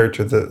those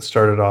characters that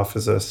started off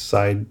as a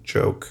side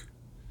joke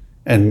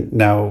and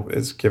now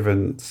is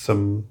given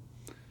some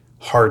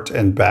heart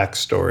and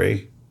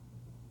backstory.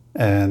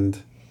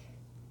 And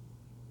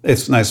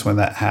it's nice when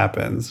that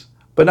happens,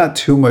 but not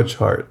too much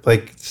heart.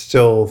 Like,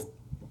 still,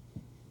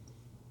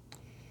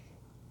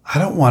 I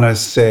don't want to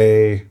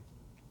say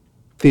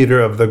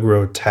theater of the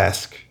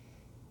grotesque,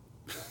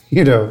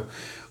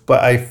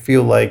 but I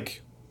feel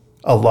like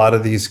a lot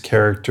of these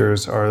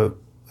characters are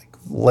like,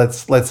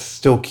 let's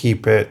still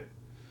keep it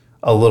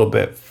a little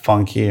bit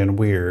funky and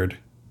weird.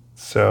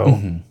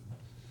 So,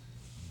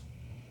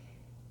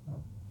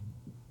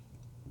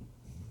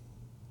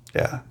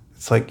 yeah,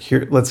 it's like,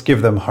 here, let's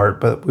give them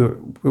heart, but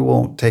we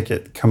won't take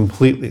it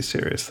completely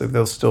seriously.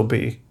 They'll still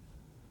be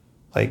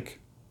like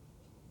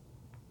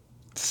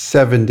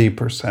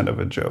 70% of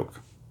a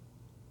joke.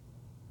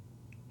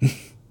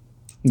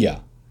 Yeah.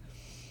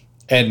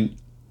 And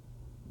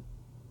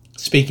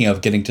speaking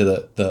of getting to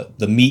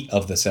the meat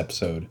of this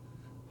episode,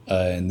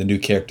 and the new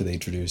character they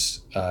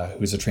introduce,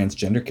 who's a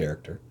transgender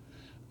character,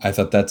 I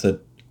thought that's a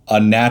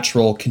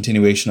natural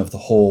continuation of the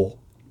whole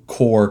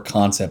core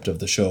concept of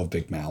the show of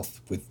Big Mouth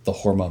with the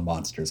hormone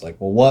monsters.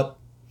 Like, well, what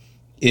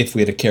if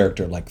we had a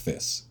character like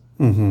this?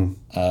 And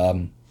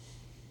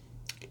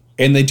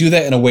they do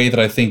that in a way that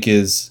I think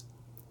is,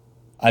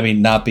 I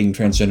mean, not being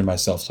transgender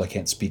myself, so I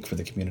can't speak for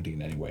the community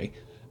in any way.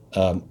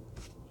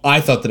 I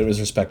thought that it was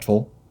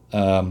respectful.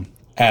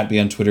 At me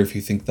on Twitter if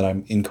you think that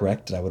I'm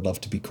incorrect, and I would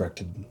love to be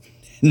corrected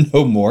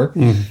no more.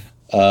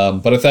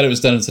 But I thought it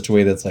was done in such a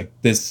way that's like,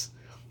 this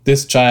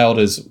child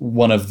is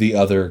one of the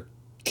other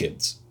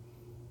kids.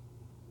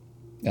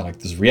 And like,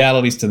 there's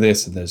realities to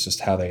this, and there's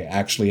just how they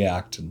actually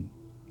act, and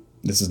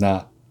this is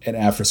not an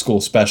after-school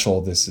special.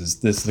 This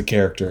is the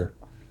character.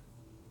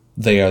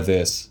 They are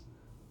this.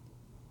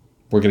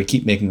 We're going to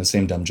keep making the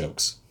same dumb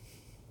jokes.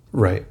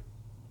 Right.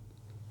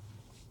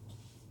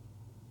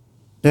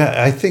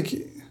 Yeah, I think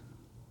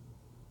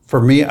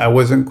for me, I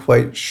wasn't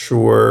quite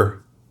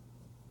sure.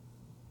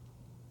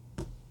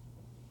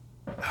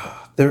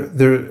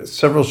 There are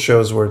several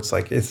shows where it's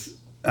like, is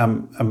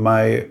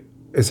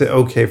it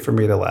okay for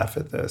me to laugh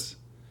at this?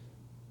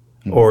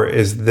 Or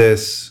is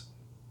this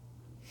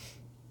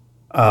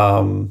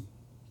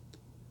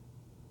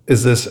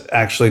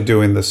actually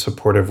doing the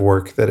supportive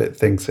work that it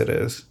thinks it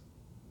is?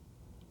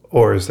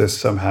 Or is this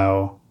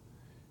somehow,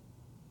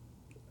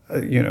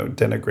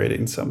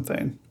 denigrating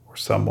something or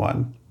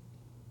someone?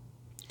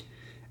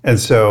 And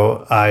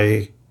so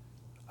I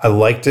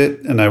liked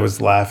it and I was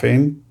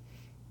laughing,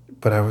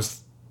 but I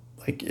was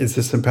like, is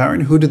this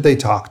empowering? Who did they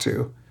talk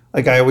to?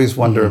 Like, I always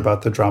wonder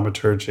about the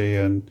dramaturgy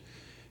and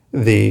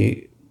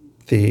the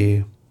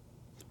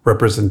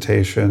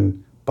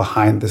representation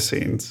behind the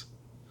scenes.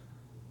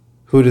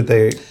 Who did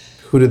they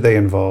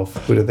involve?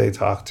 Who did they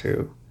talk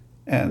to?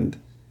 And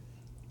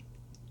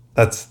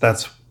that's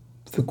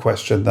the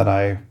question that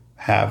I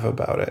have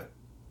about it.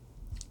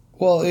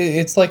 Well,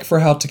 it's like for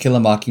how To Kill a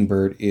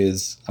Mockingbird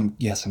is.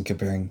 Yes, I'm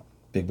comparing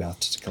Big Mouth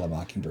to To Kill a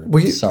Mockingbird.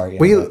 Sorry,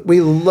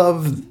 we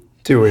love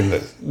doing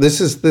this. This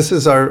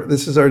is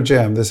our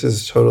jam. This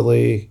is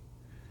totally.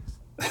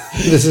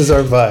 This is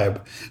our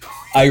vibe.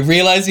 I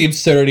realize the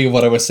absurdity of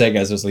what I was saying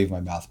as I was leaving my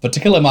mouth. But To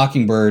Kill a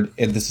Mockingbird,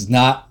 and this is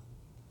not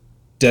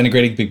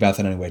denigrating Big Mouth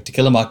in any way. To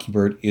Kill a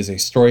Mockingbird is a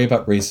story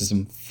about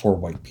racism for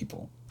white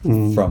people,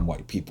 from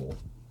white people,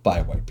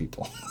 by white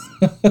people.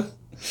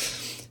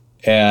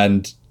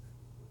 And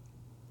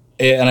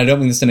I don't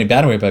mean this in a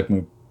bad way about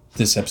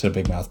this episode of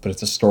Big Mouth, but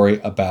it's a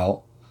story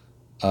about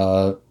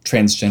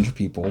transgender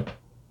people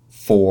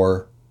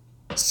for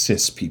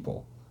cis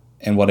people.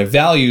 And what it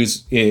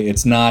values,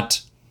 it's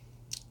not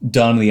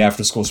done in the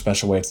after-school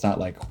special way. It's not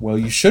like, well,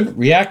 you shouldn't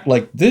react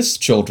like this,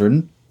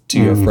 children, to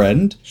your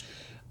friend.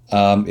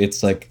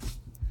 It's like,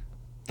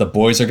 the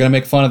boys are going to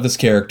make fun of this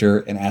character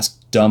and ask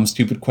dumb,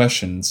 stupid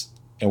questions,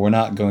 and we're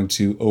not going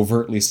to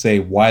overtly say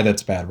why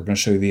that's bad. We're going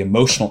to show you the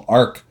emotional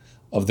arc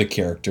of the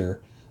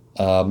character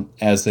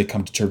as they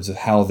come to terms with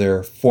how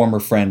their former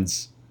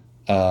friends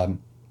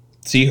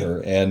see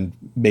her, and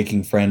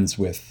making friends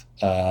with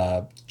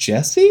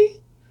Jesse?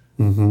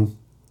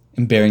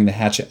 And bearing the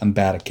hatchet. I'm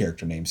bad at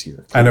character names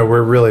here. I know,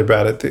 we're really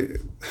bad at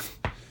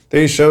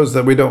these shows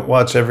that we don't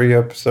watch every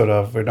episode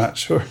of. We're not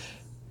sure.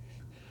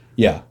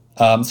 Yeah.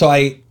 So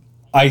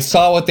I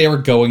saw what they were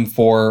going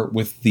for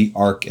with the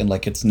arc, and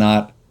like, it's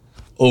not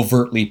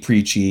overtly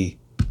preachy,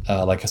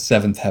 like a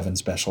Seventh Heaven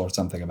special or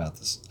something about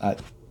this.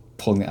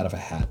 Pulling it out of a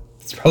hat.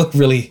 It's probably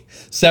really,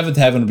 Seventh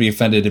Heaven would be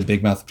offended and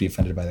Big Mouth would be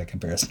offended by that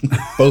comparison.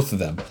 Both of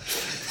them.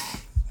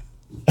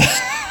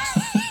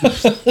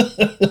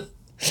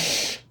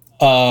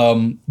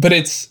 But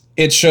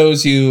it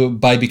shows you,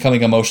 by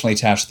becoming emotionally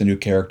attached to the new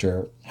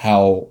character,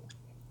 how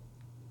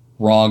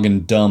wrong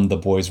and dumb the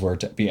boys were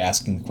to be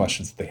asking the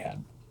questions that they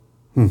had.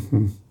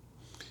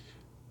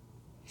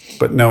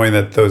 But knowing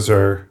that those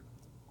are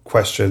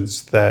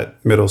questions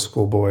that middle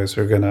school boys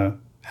are going to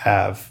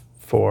have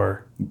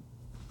for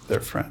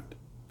their friend.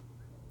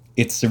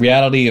 It's the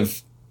reality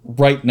of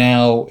right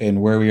now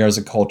and where we are as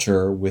a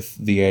culture with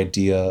the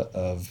idea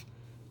of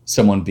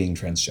someone being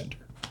transgender.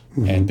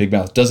 And Big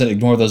Mouth doesn't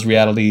ignore those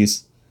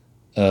realities.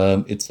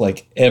 It's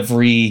like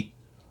every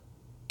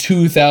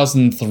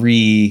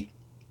 2003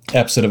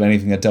 episode of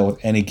anything that dealt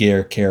with any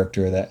gay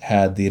character that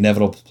had the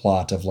inevitable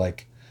plot of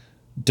like,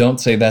 don't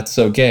say that's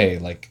so gay.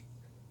 Like,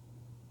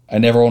 I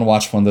never want to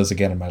watch one of those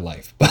again in my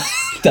life. But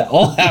that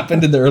all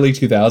happened in the early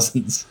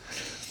 2000s.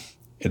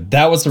 And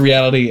that was the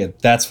reality, and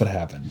that's what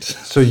happened.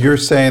 So you're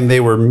saying they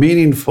were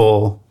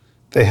meaningful,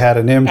 they had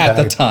an impact.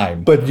 At the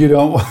time. But you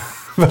don't,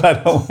 but I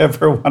don't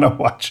ever want to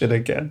watch it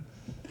again.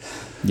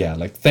 Yeah,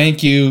 like,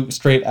 thank you,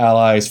 straight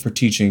allies, for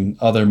teaching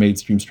other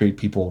mainstream straight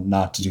people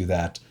not to do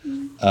that.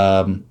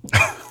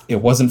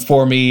 It wasn't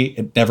for me.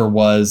 It never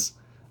was.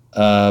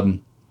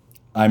 I'm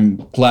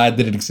glad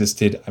that it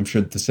existed. I'm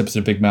sure that the Simpsons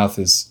of Big Mouth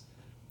is...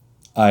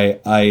 I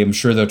am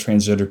sure there are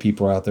transgender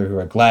people out there who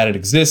are glad it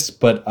exists,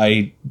 but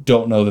I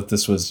don't know that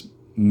this was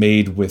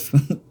made with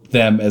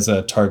them as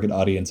a target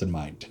audience in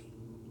mind.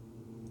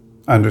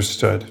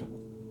 Understood.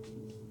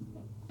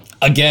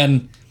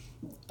 Again,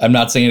 I'm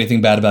not saying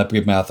anything bad about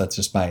Big Mouth. That's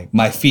just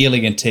my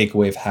feeling and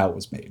takeaway of how it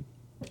was made.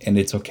 And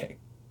it's okay.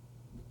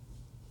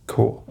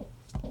 Cool.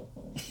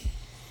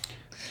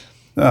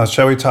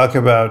 Shall we talk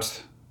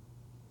about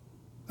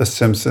The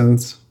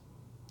Simpsons?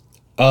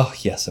 Oh,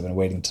 yes. I've been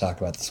waiting to talk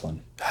about this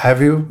one.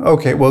 Have you?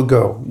 Okay, well,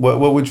 go. What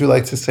would you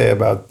like to say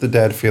about the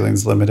Dad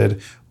Feelings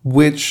Limited,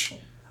 which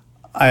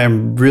I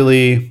am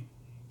really...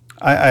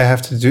 I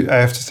have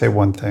to say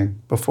one thing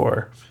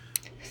before.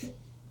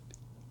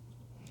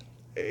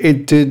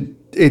 It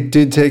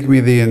did take me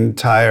the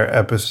entire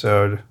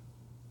episode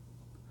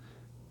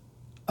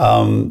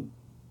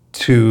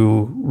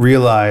to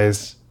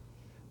realize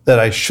that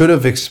I should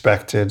have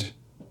expected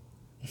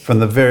from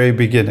the very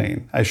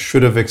beginning, I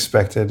should have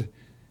expected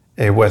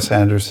a Wes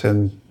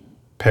Anderson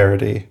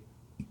parody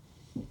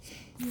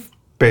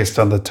based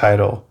on the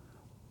title.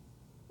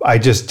 I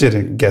just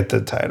didn't get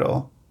the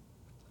title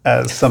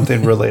as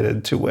something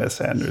related to Wes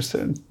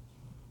Anderson.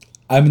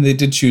 I mean, they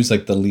did choose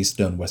like the least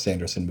known Wes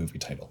Anderson movie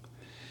title.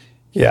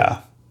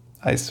 Yeah,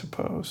 I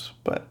suppose,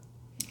 but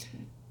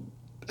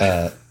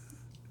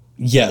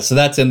yeah, so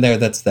that's in there.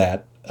 That's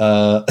that.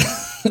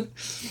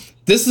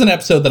 This is an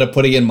episode that I'm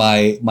putting in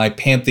my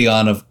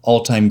pantheon of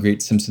all-time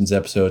great Simpsons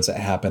episodes that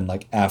happened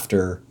like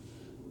after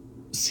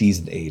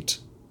season 8.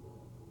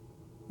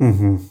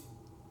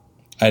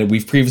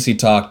 We've previously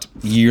talked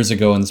years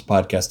ago in this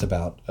podcast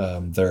about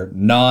their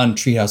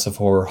non-Treehouse of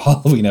Horror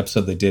Halloween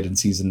episode they did in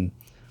season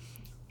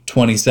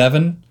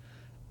 27,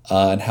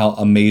 and how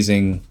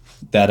amazing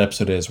that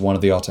episode is. One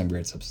of the all-time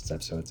great Simpsons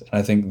episodes. And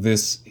I think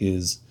this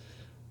is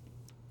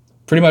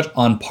pretty much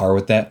on par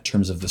with that in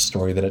terms of the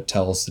story that it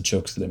tells, the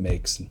jokes that it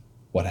makes, and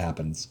what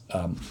happens.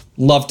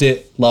 Loved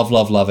it.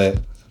 Love it.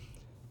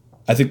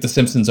 I think The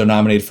Simpsons are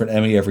nominated for an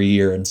Emmy every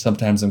year, and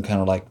sometimes I'm kind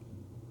of like,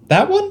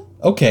 that one?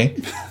 Okay.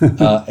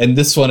 And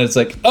this one, it's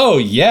like, oh,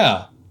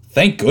 yeah,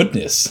 thank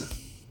goodness.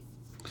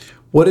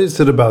 what is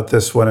it about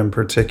this one in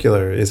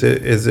particular? Is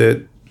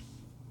it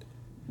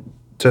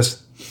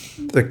just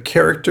the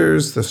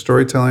characters, the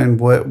storytelling?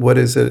 What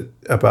is it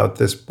about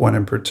this one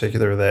in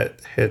particular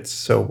that hits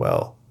so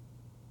well?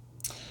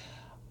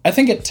 I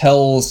think it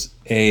tells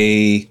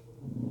a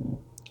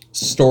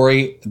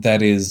story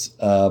that is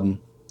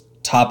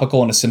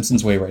topical in a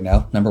Simpsons way right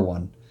now, number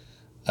one.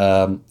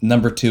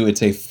 Number two,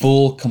 it's a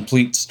full,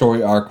 complete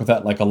story arc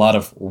without like a lot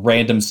of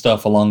random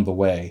stuff along the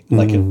way. Mm-hmm.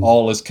 Like it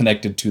all is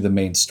connected to the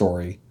main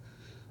story.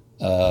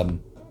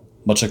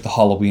 Much like the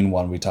Halloween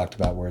one we talked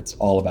about, where it's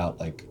all about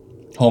like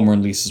Homer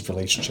and Lisa's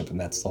relationship, and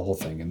that's the whole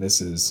thing. And this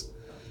is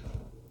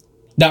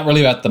not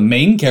really about the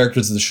main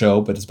characters of the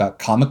show, but it's about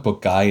comic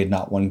book guy and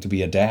not wanting to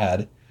be a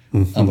dad.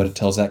 Mm-hmm. But it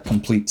tells that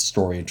complete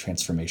story and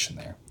transformation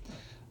there.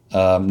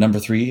 Number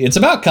three, it's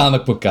about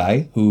comic book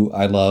guy, who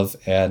I love,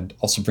 and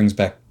also brings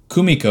back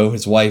Kumiko,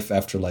 his wife,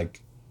 after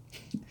like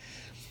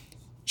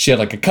she had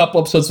like a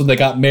couple episodes when they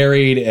got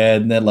married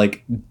and then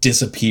like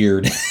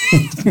disappeared.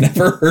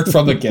 Never heard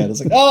from again.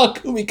 It's like, oh,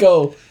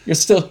 Kumiko, you're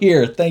still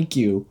here. Thank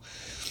you.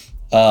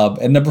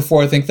 And number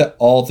four, I think that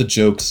all the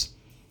jokes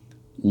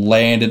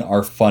land and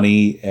are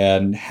funny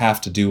and have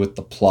to do with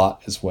the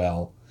plot as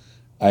well.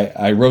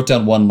 I wrote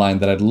down one line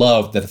that I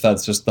loved that I thought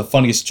was just the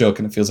funniest joke,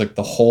 and it feels like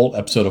the whole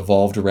episode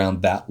evolved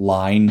around that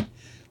line,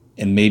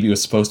 and maybe it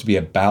was supposed to be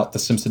about the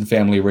Simpson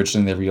family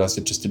originally, and they realized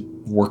it just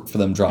didn't work for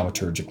them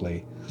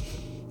dramaturgically.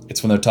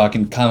 It's when they're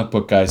talking comic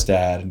book guy's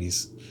dad, and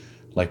he's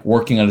like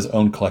working on his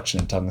own collection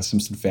and telling the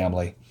Simpson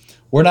family,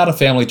 we're not a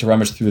family to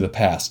rummage through the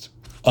past,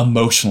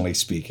 emotionally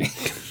speaking.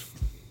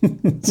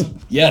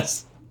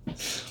 Yes,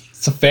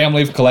 it's a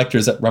family of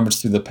collectors that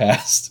rummage through the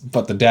past,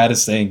 but the dad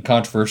is saying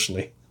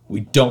controversially,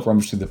 we don't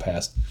rummage through the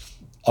past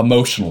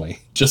emotionally,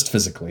 just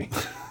physically.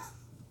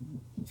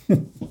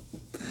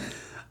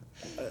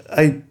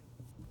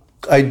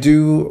 I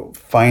do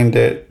find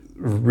it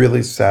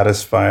really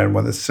satisfying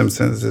when The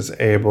Simpsons is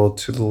able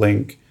to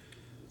link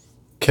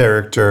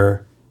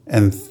character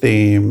and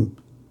theme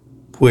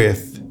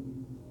with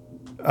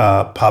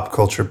pop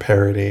culture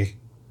parody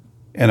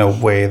in a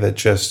way that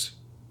just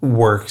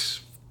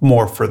works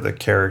more for the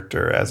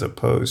character as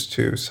opposed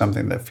to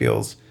something that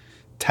feels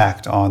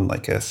tacked on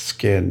like a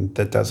skin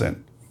that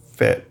doesn't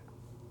fit.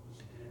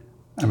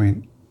 I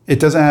mean, it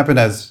doesn't happen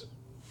as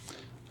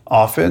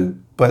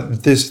often,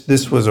 but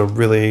this was a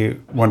really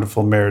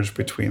wonderful marriage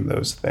between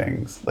those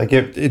things. Like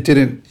it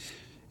didn't,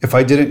 if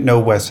I didn't know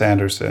Wes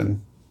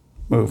Anderson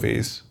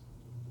movies,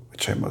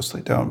 which I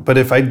mostly don't, but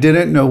if I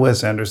didn't know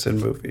Wes Anderson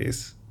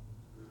movies,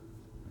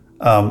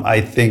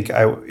 I think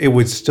it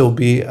would still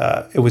be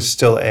a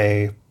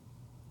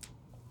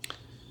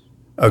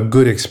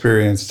good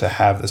experience to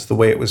have this. The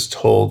way it was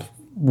told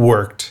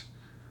worked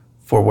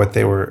for what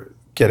they were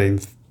getting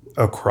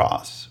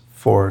across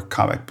for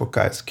Comic Book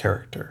Guy's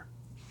character.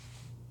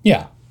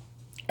 Yeah.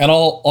 And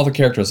all the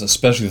characters,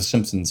 especially the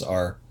Simpsons,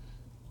 are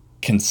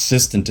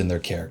consistent in their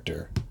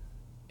character.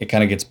 It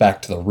kind of gets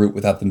back to the root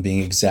without them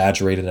being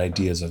exaggerated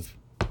ideas of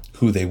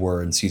who they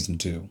were in season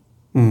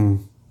 2.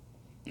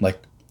 Like,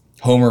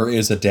 Homer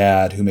is a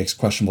dad who makes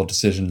questionable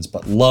decisions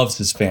but loves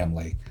his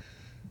family.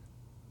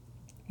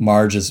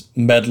 Marge is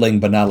meddling,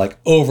 but not like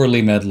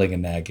overly meddling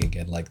and nagging.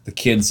 And like the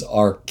kids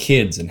are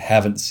kids and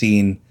haven't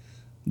seen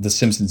the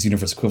Simpsons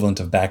universe equivalent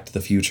of Back to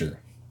the Future.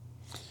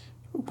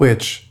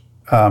 Which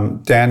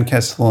Dan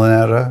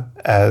Castellaneta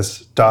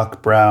as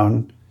Doc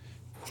Brown,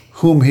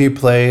 whom he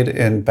played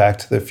in Back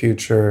to the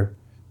Future,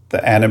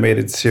 the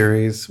animated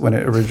series when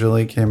it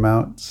originally came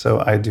out.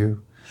 So I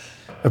do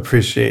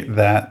appreciate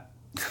that.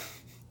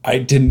 I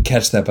didn't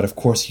catch that, but of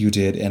course you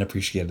did and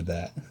appreciated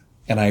that.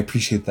 And I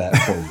appreciate that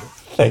for you.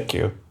 Thank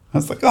you. I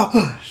was like,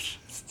 oh,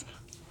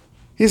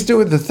 he's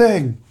doing the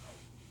thing.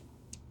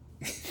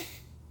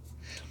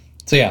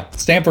 So yeah,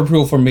 stamp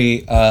approval for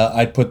me.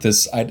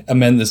 I'd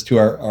amend this to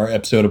our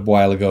episode a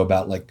while ago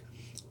about like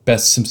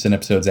best Simpson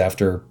episodes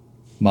after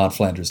Maude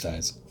Flanders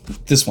dies.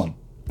 This one,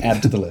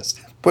 add to the list.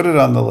 Put it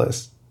on the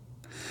list.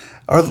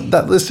 Or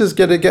that list is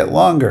going to get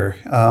longer.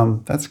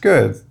 That's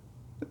good.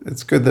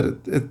 It's good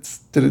that it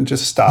didn't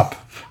just stop.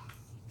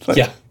 Like,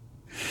 yeah.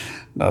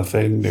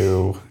 Nothing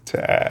new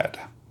to add.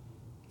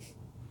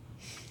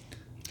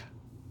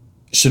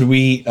 Should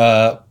we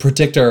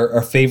predict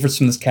our favorites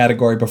from this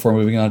category before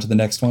moving on to the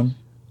next one?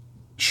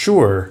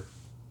 Sure.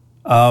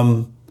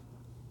 I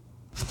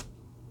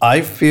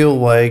feel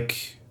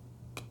like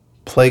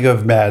Plague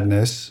of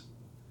Madness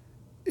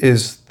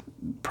is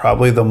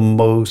probably the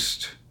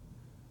most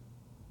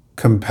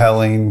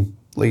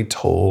compellingly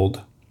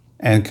told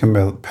and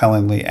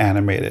compellingly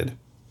animated.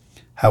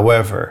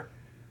 However,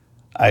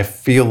 I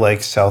feel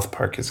like South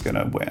Park is going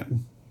to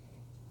win.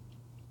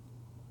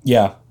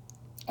 Yeah,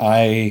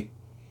 I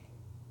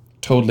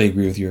totally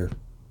agree with your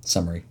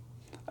summary.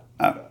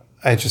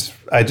 I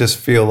just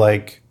feel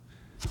like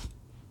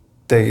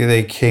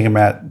they came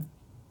at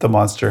the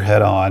monster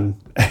head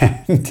on,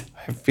 and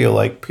I feel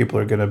like people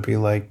are going to be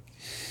like,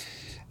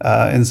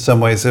 in some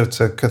ways, it's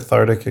a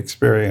cathartic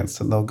experience,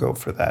 and they'll go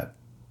for that.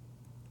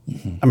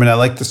 Mm-hmm. I mean, I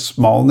like the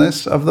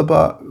smallness of the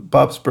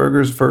Bob's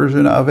Burgers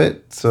version of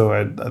it, so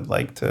I'd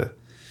like to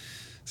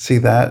see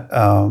that.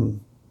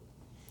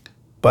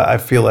 But I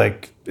feel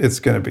like it's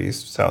going to be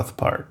South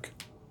Park.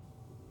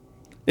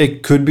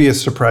 It could be a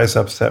surprise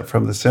upset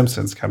from The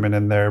Simpsons coming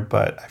in there,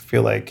 but I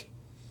feel like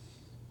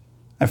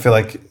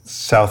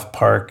South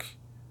Park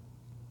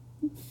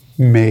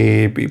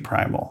may be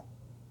primal.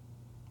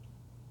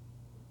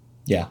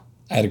 Yeah,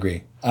 I'd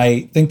agree.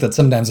 I think that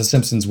sometimes The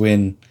Simpsons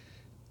win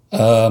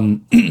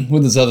when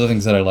there's other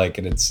things that I like,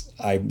 and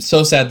I'm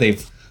so sad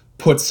they've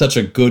put such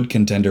a good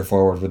contender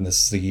forward when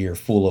this is a year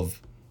full of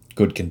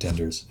good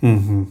contenders.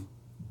 Mm-hmm.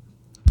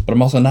 But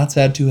I'm also not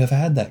sad to have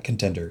had that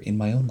contender in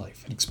my own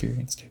life and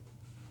experienced it.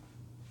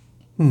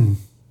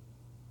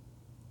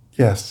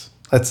 Yes,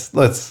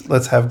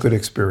 let's have good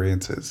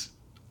experiences.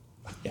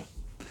 Yeah.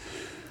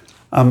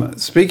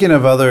 Speaking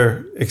of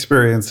other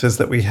experiences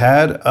that we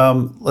had,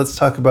 let's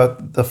talk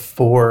about the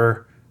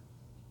 4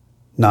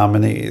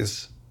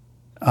 nominees.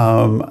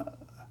 And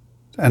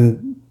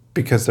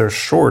because they're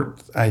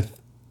short, I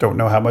don't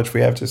know how much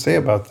we have to say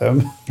about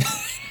them.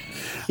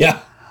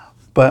 Yeah.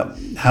 But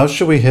how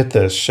should we hit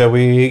this? Shall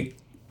we,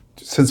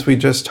 since we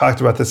just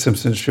talked about The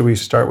Simpsons, should we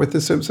start with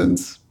The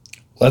Simpsons?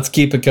 Let's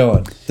keep it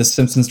going. The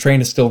Simpsons train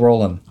is still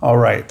rolling. All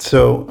right.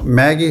 So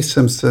Maggie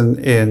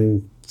Simpson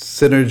in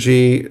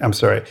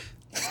The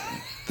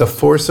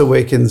Force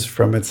Awakens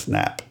from its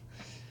nap.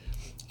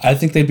 I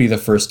think they'd be the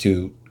first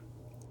to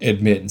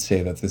admit and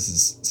say that this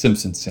is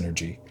Simpson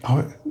synergy.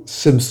 Oh,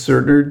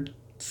 Simpsonergy?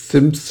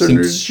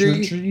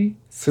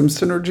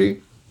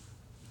 Simpsonergy?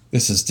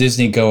 This is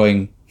Disney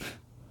going,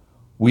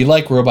 we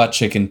like Robot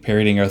Chicken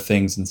parodying our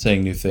things and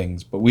saying new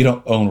things, but we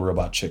don't own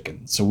Robot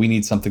Chicken, so we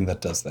need something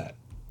that does that.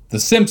 The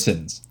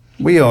Simpsons.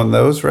 We own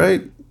those,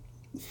 right?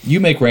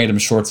 You make random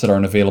shorts that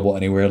aren't available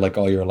anywhere, like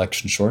all your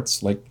election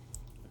shorts. Like,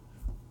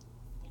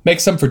 Make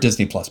some for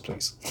Disney Plus,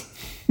 please.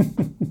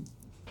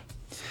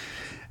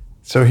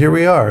 So here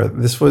we are.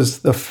 This was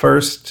the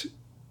first.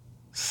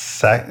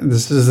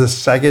 This is the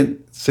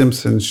second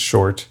Simpsons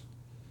short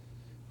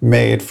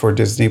made for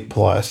Disney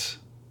Plus,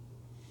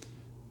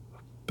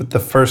 but the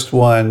first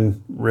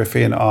one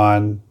riffing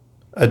on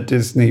a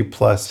Disney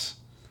Plus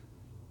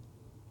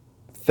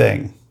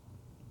thing.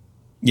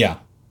 Yeah.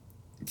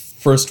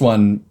 First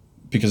one,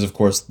 because of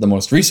course the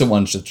most recent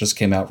one that just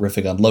came out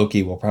riffing on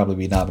Loki will probably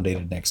be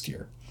nominated next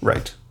year.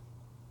 Right.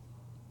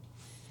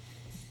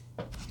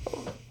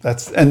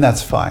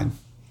 That's fine.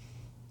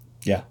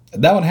 Yeah.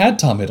 That one had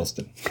Tom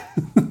Hiddleston.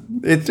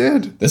 It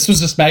did. This was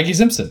just Maggie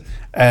Simpson.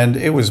 And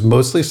it was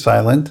mostly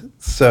silent.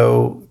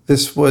 So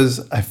this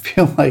was, I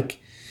feel like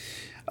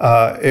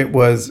it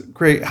was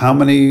great. How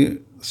many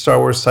Star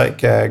Wars sight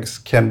gags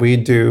can we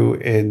do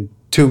in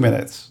 2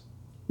 minutes?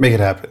 Make it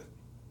happen.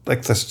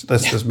 Like, let's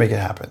just make it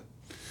happen.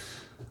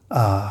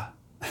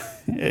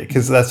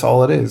 Because that's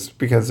all it is.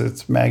 Because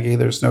it's Maggie.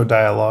 There's no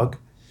dialogue.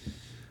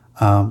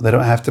 They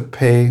don't have to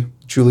pay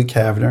Julie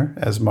Kavner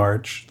as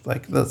Marge.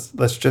 Like,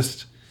 let's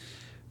just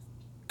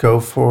go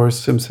for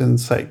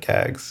Simpsons sight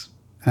gags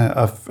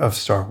of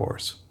Star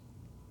Wars.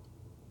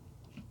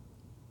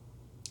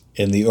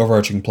 And the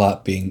overarching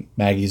plot being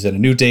Maggie's in a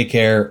new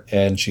daycare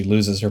and she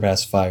loses her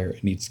pacifier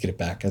and needs to get it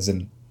back, as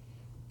in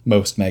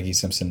most Maggie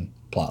Simpson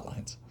plot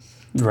lines.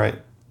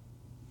 Right.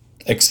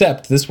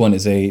 Except this one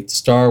is a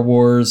Star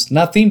Wars,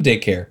 not themed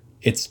daycare.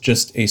 It's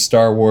just a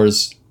Star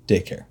Wars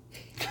daycare.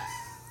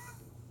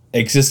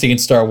 Existing in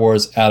Star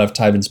Wars out of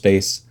time and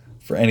space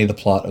for any of the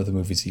plot of the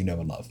movies you know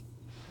and love.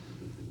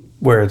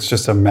 Where it's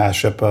just a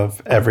mashup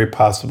of every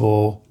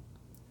possible,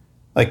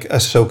 like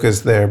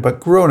Ahsoka's there, but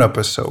grown-up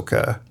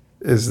Ahsoka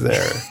is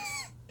there.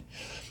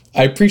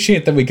 I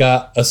appreciate that we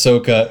got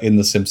Ahsoka in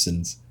The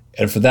Simpsons.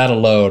 And for that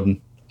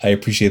alone, I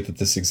appreciate that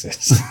this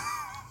exists.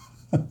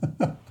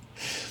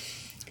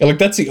 Like,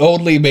 that's the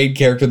only main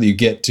character that you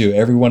get to.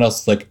 Everyone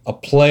else is like a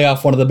play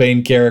off one of the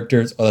main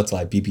characters. Oh, that's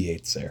like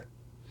BB-8's there.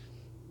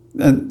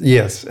 And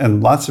yes,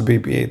 and lots of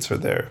BB-8s are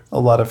there. A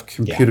lot of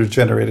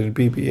computer-generated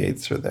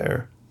BB-8s are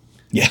there.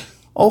 Yeah.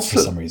 Also,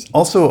 for some reason.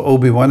 Also,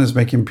 Obi-Wan is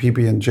making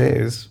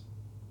PB&Js.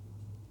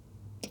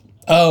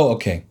 Oh,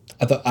 okay.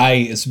 I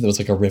assumed there was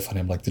like a riff on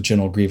him, like the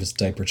General Grievous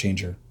diaper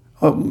changer.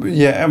 Oh,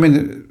 yeah, I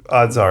mean,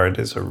 odds are it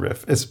is a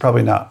riff. It's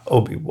probably not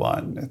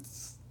Obi-Wan.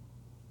 It's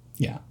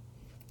yeah,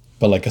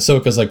 but like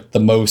Ahsoka's like the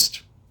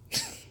most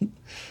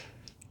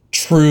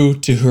true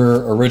to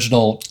her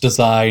original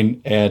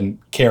design and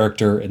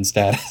character and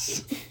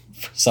status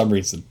for some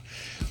reason.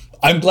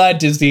 I'm glad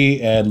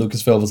Disney and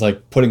Lucasfilm was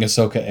like putting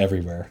Ahsoka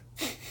everywhere.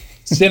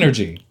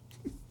 Synergy.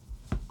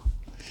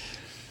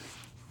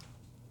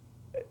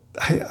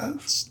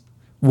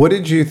 What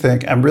did you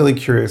think? I'm really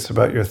curious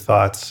about your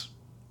thoughts.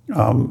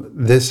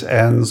 This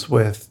ends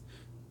with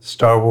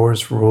Star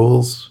Wars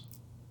rules.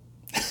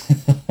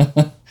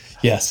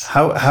 Yes.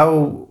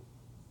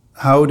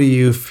 How do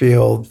you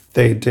feel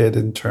they did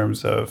in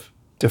terms of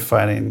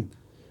defining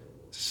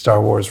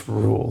Star Wars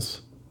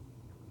rules?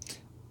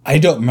 I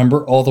don't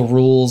remember all the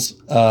rules,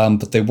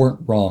 but they weren't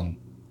wrong.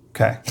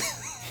 Okay.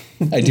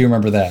 I do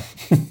remember that.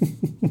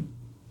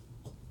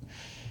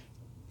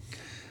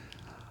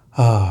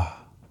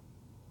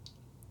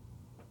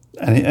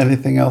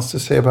 Anything else to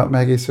say about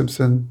Maggie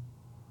Simpson?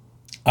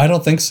 I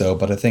don't think so,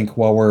 but I think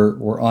while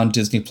we're on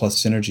Disney Plus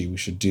Synergy, we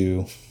should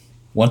do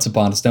Once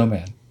Upon a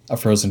Snowman, a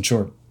Frozen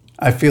short.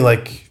 I feel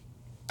like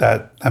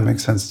that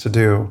makes sense to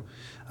do.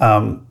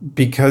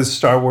 Because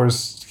Star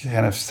Wars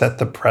kind of set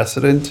the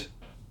precedent,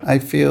 I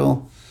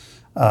feel,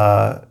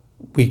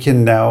 we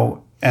can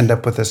now end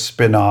up with a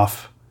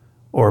spin-off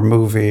or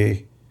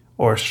movie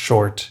or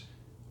short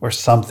or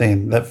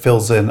something that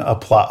fills in a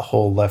plot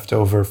hole left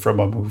over from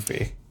a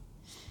movie.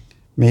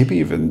 Maybe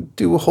even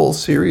do a whole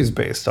series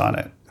based on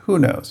it. Who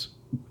knows?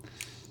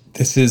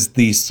 This is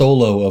the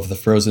Solo of the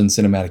Frozen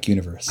cinematic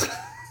universe.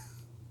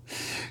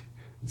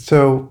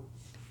 So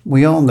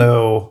we all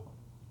know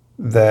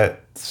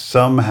that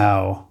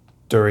somehow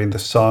during the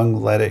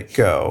song Let It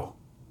Go,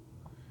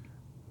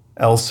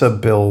 Elsa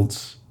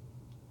builds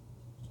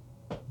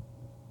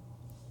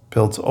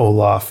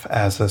Olaf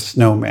as a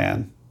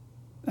snowman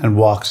and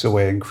walks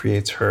away and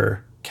creates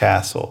her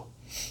castle.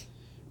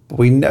 But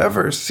we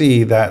never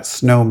see that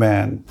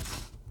snowman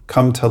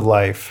come to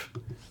life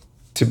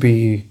to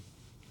be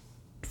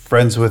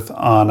friends with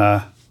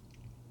Anna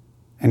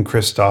and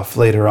Kristoff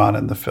later on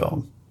in the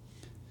film.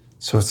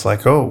 So it's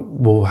like, oh,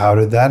 well, how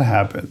did that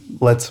happen?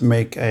 Let's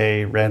make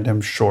a random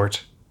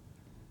short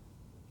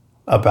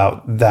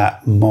about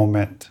that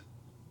moment.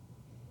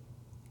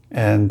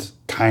 And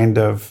kind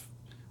of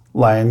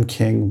Lion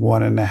King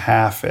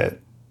 1.5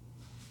 it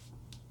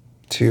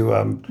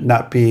to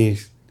not be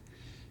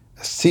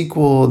a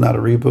sequel, not a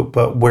reboot,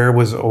 but where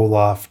was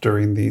Olaf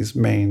during these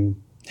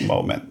main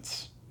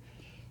moments?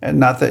 And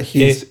not that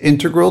he's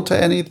integral to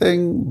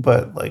anything,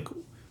 but like,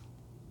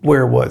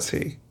 where was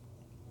he?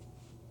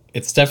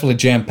 It's definitely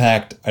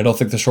jam-packed. I don't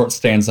think the short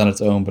stands on its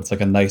own, but it's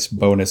like a nice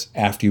bonus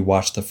after you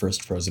watch the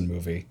first Frozen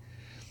movie.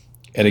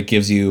 And it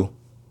gives you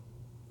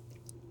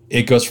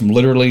it goes from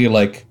literally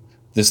like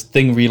this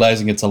thing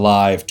realizing it's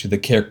alive to the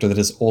character that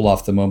is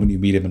Olaf the moment you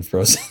meet him in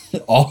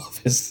Frozen. All of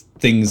his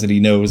things that he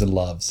knows and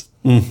loves.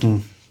 But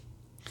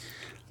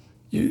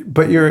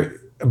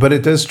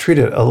it does treat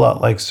it a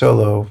lot like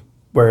Solo,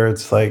 where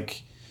it's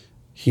like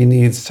he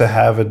needs to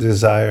have a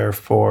desire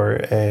for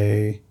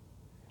a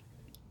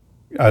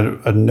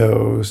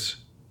nose.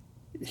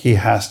 He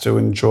has to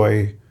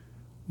enjoy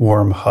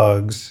warm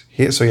hugs.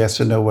 So he has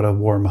to know what a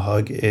warm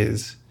hug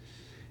is.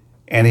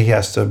 And he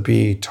has to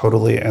be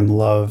totally in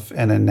love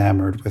and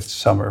enamored with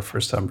Summer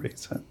for some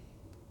reason.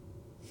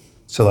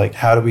 So like,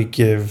 how do we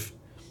give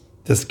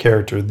this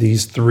character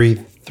these three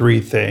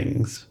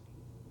things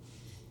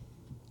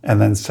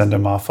and then send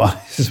him off on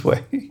his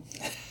way?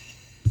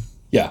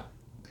 Yeah.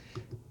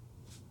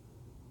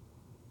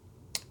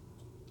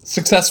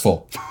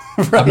 Successful.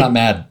 Right. I'm not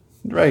mad.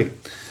 Right.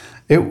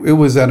 It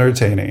was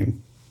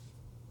entertaining.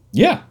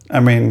 Yeah. I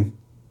mean,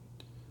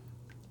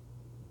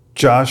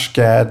 Josh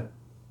Gad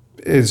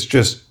is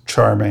just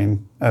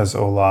charming as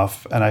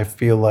Olaf, and I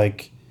feel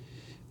like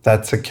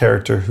that's a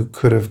character who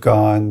could have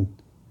gone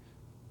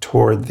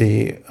toward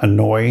the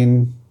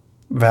annoying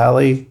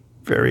valley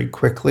very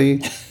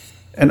quickly,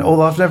 and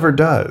Olaf never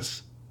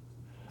does.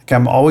 Like,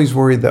 I'm always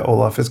worried that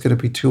Olaf is going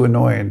to be too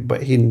annoying,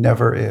 but he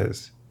never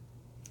is.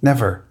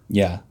 Never.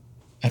 Yeah.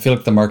 I feel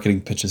like the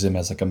marketing pitches him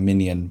as like a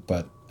minion,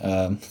 but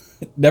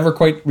it never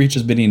quite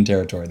reaches minion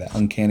territory, that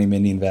uncanny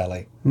minion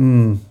valley.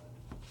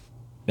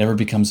 Never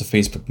becomes a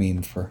Facebook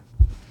meme for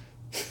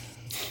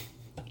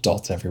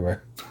adults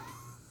everywhere.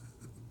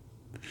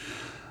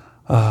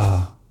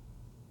 I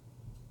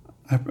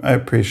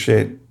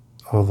appreciate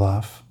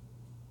Olaf.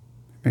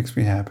 It makes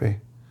me happy.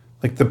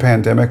 Like the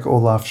pandemic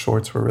Olaf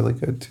shorts were really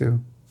good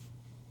too.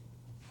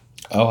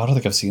 Oh, I don't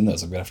think I've seen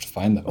those. I'm going to have to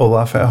find them.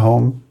 Olaf at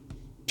Home.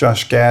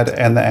 Josh Gad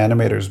and the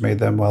animators made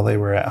them while they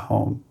were at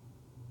home.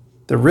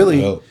 They're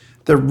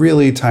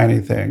really tiny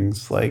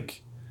things.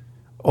 Like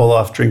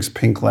Olaf drinks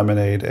pink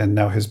lemonade and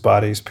now his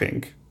body's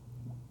pink.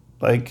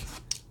 Like,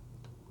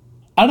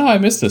 I don't know how I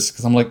missed this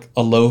because I'm like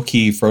a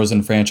low-key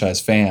Frozen franchise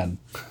fan.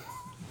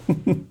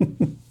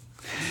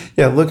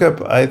 yeah, look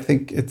up. I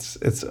think it's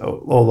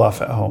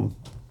Olaf at Home.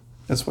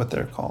 That's what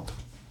they're called.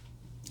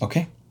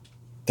 Okay.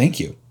 Thank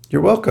you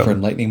You're welcome. for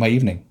enlightening my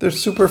evening. They're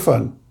super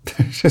fun.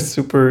 They're just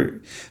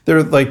super.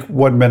 They're like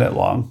 1 minute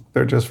long.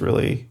 They're just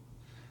really,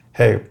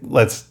 hey,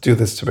 let's do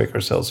this to make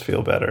ourselves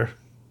feel better.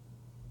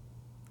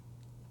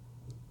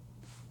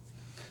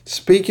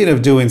 Speaking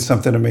of doing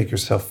something to make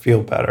yourself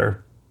feel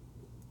better,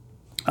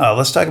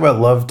 let's talk about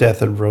Love,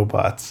 Death, and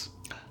Robots.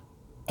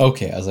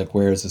 Okay, I was like,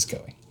 where is this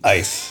going?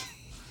 Ice.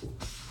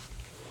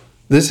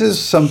 This is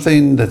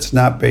something that's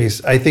not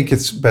based. I think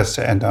it's best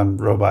to end on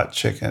Robot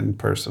Chicken,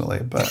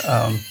 personally, but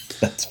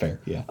That's fair,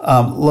 yeah.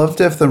 Love,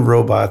 Death, and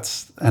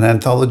Robots, an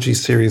anthology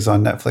series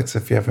on Netflix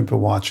if you haven't been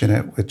watching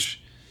it,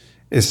 which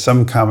is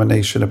some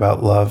combination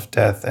about love,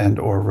 death, and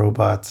or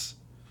robots.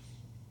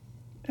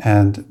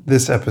 And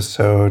this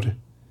episode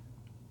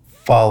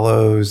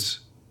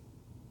follows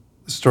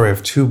the story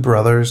of two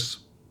brothers,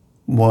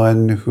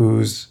 one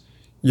who's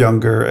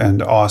younger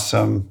and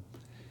awesome,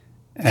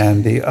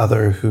 and the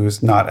other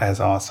who's not as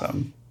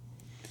awesome.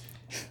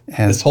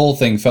 And This whole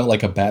thing felt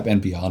like a Batman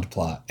Beyond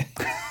plot.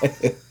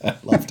 I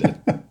loved it.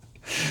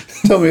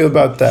 tell me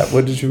about that.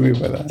 What did you mean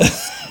by that?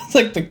 It's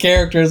like the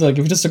characters, like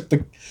if you just took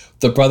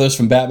the brothers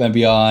from Batman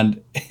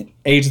Beyond,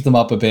 aged them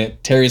up a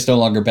bit. Terry's no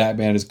longer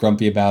Batman, is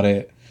grumpy about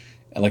it.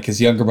 And like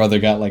his younger brother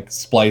got like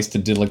spliced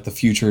and did like the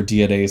future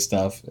DNA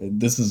stuff.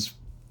 This is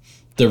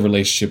their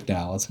relationship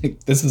now. It's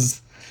like, this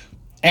is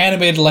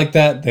animated like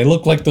that. They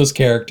look like those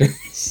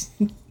characters.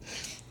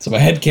 So my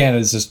headcanon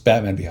is just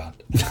Batman Beyond.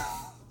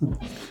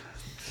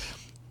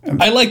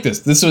 I like this.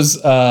 This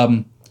was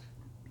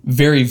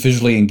very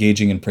visually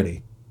engaging and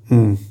pretty.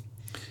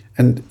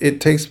 And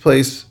it takes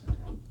place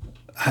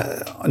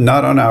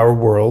not on our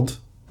world,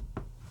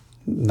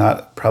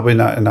 probably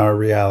not in our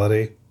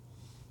reality,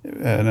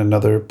 in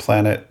another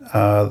planet,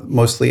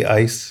 mostly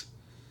ice.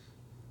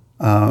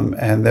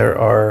 And there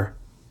are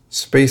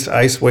space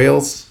ice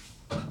whales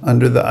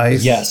under the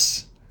ice.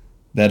 Yes,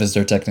 that is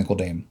their technical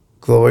name.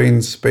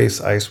 Glowing space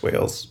ice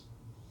whales.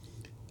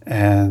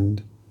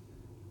 And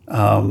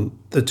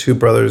the two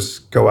brothers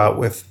go out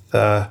with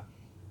the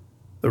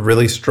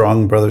really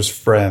strong brothers'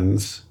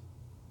 friends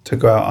to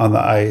go out on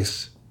the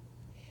ice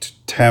to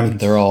tempt.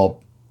 They're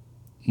all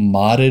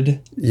modded.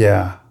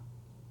 Yeah.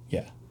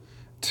 Yeah.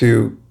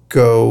 To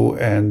go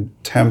and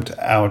tempt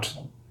out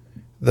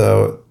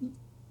the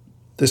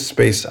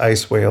space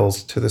ice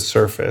whales to the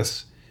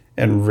surface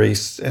and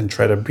race and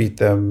try to beat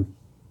them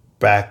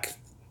back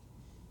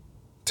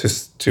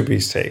to be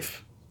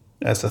safe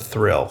as a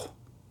thrill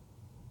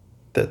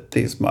that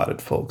these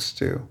modded folks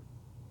do.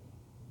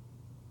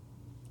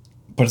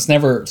 But it's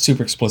never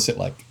super explicit,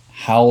 like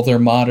how they're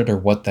modded or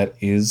what that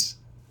is.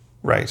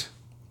 Right.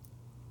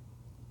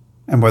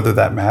 And whether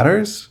that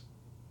matters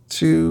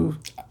to...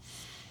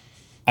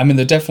 I mean,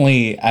 they're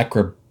definitely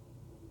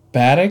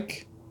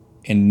acrobatic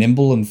and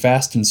nimble and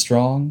fast and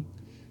strong.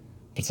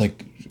 But it's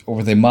like, or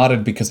were they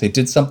modded because they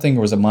did something,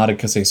 or was it modded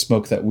because they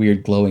smoked that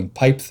weird glowing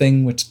pipe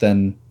thing, which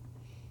then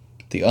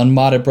the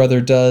unmodded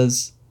brother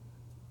does?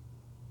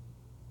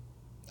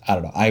 I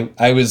don't know.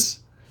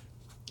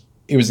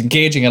 It was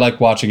engaging. I like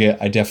watching it.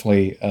 I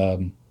definitely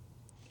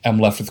am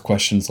left with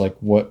questions like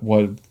what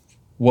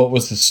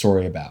was the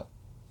story about?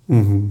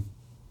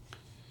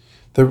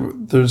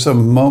 There's a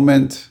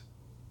moment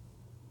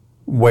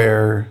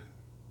where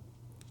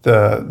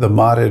the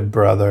modded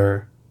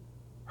brother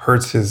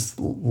hurts his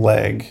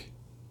leg,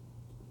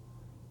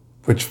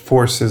 which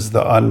forces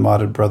the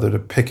unmodded brother to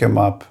pick him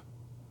up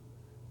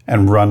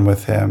and run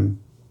with him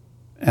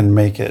and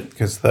make it,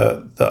 because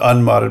the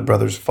unmodded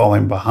brother's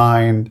falling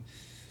behind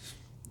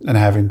and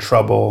having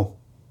trouble,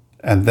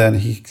 and then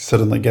he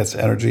suddenly gets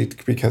energy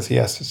because he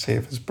has to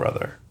save his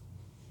brother.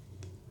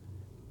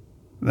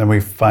 Then we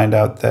find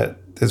out that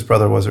his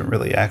brother wasn't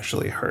really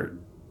actually hurt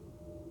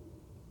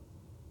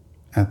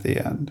at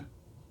the end.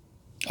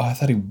 Oh, I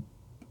thought he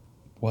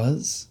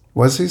was.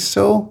 Was he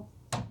still?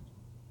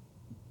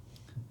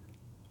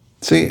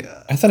 See,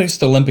 I thought he was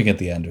still limping at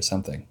the end or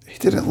something. he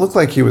didn't look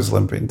like he was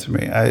limping to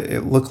me.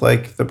 It looked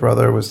like the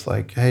brother was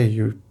like, hey,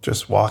 you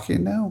just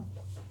walking now?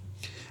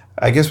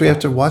 I guess we have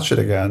to watch it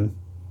again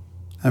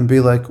and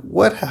be like,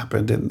 what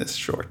happened in this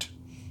short?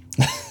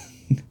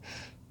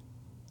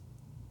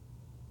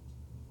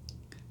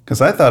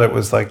 Because I thought it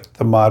was like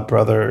the mod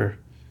brother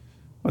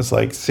was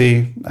like,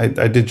 see, I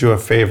did you a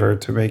favor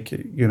to make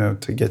you,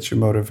 to get you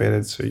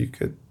motivated so you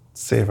could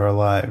save our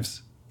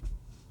lives.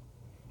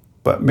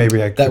 But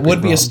maybe I could That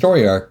would be wrong. a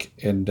story arc,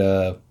 and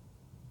I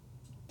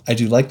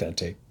do like that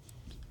take.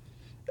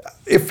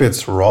 If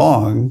it's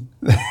wrong,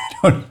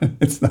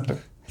 it's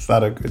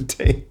not a good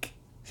take.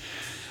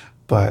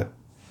 But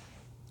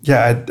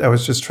yeah, I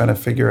was just trying to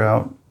figure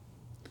out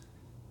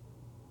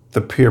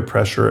the peer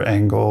pressure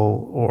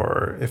angle,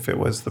 or if it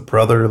was the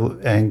brother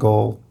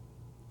angle.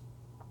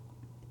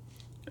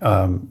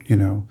 I'm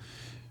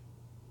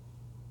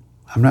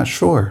not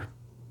sure.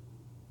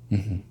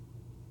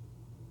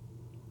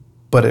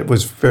 But it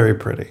was very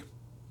pretty.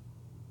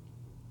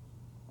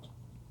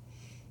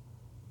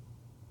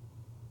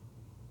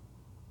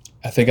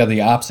 I think on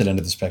the opposite end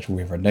of the spectrum,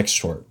 we have our next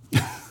short.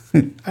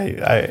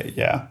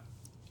 Yeah.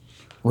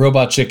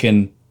 Robot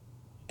Chicken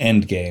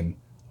Endgame.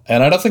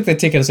 And I don't think they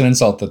take it as an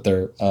insult that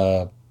they're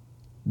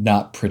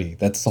not pretty.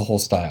 That's the whole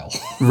style.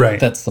 Right.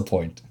 That's the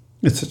point.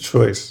 It's a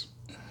choice.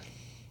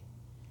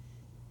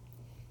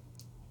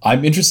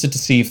 I'm interested to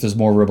see if there's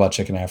more Robot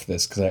Chicken after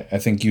this, because I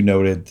think you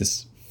noted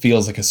this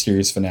feels like a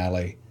series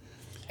finale.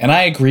 And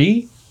I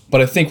agree,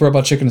 but I think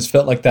Robot Chicken has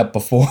felt like that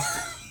before.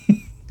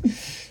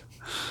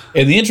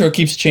 And the intro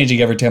keeps changing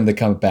every time they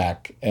come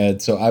back.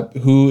 And so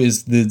who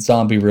is the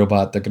zombie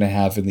robot they're going to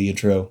have in the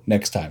intro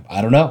next time?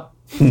 I don't know.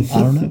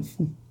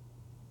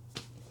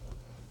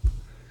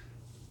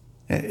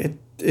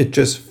 It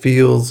just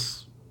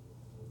feels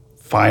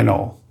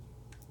final.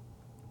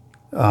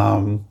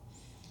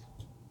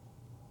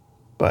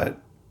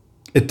 But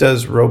it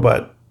does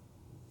what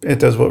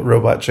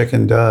Robot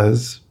Chicken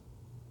does.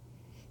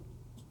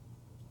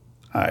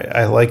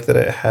 I like that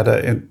it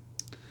had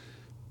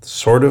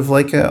sort of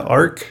like an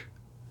arc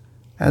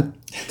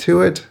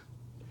to it.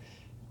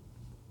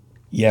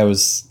 Yeah, it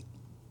was.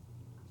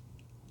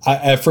 I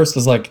at first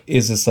was like,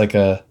 is this like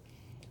a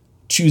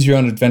choose your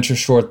own adventure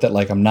short that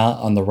like I'm not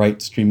on the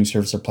right streaming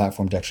service or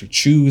platform to actually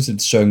choose?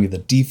 It's showing me the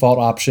default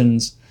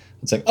options.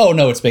 It's like, oh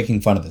no, it's making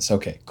fun of this.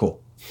 Okay,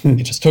 cool.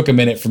 It just took a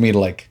minute for me to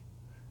like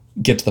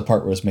get to the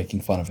part where it was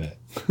making fun of it.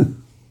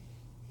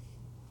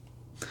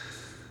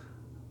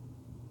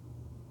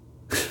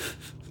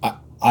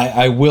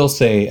 I will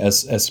say,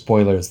 as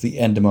spoilers, the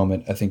end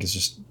moment I think is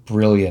just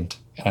brilliant,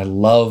 and I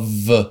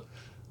loved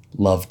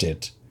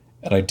it,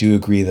 and I do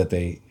agree that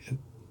they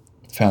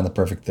found the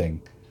perfect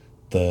thing.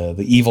 The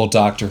evil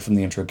doctor from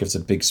the intro gives a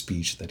big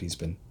speech that he's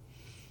been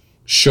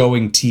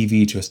showing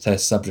TV to a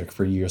test subject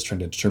for years, trying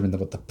to determine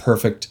what the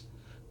perfect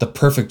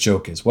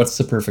joke is. What's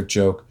the perfect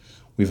joke?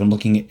 We've been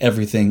looking at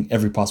everything,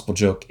 every possible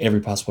joke,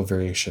 every possible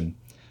variation,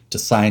 to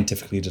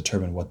scientifically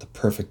determine what the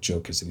perfect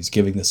joke is. And he's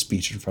giving this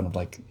speech in front of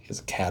like his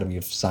Academy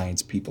of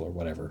Science people or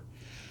whatever.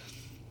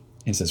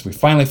 He says, we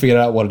finally figured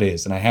out what it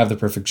is, and I have the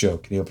perfect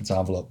joke. And he opens the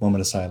envelope,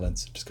 moment of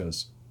silence, just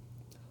goes,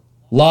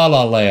 La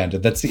La Land.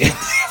 And that's the end of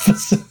the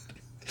episode.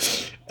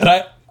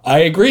 And I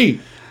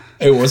agree.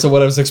 It wasn't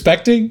what I was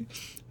expecting,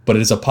 but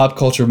it is a pop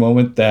culture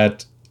moment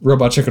that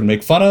Robot Chicken would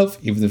make fun of,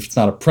 even if it's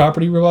not a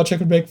property Robot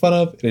Chicken would make fun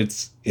of.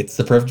 It's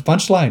the perfect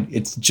punchline.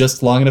 It's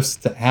just long enough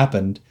since it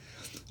happened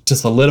to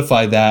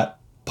solidify that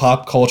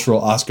pop cultural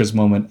Oscars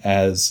moment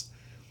as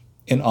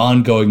an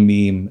ongoing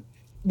meme,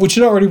 which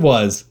it already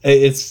was.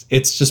 It's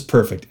just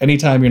perfect.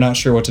 Anytime you're not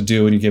sure what to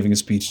do and you're giving a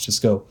speech,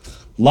 just go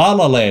La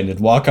La Land and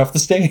walk off the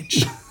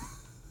stage.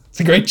 It's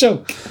a great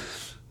joke.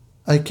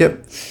 I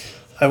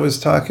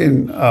was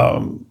talking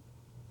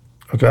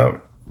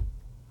about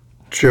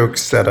joke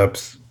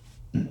setups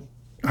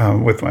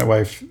with my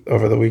wife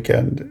over the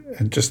weekend,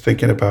 and just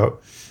thinking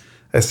about,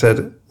 I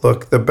said,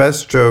 look, the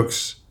best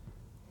jokes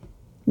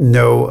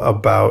know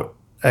about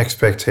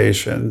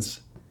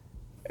expectations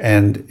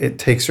and it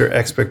takes your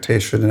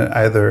expectation and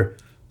either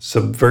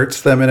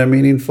subverts them in a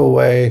meaningful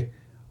way,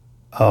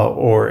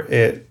 or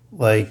it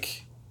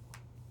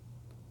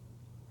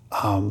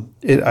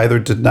either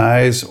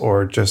denies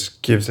or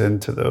just gives in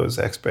to those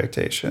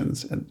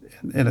expectations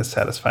in a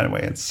satisfying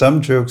way. And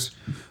some jokes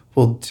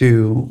will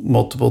do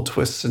multiple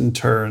twists and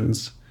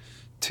turns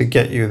to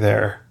get you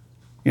there.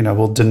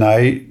 Will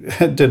deny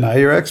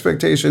your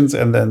expectations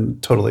and then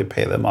totally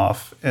pay them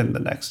off in the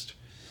next.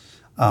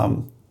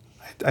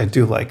 I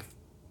do like,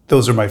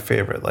 those are my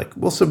favorite. Like,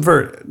 we'll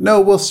subvert. No,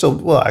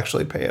 we'll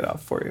actually pay it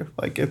off for you.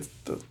 Like,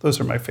 those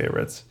are my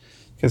favorites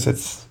because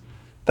it's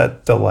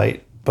that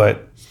delight.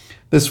 But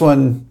this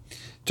one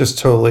just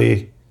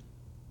totally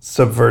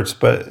subverts,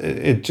 but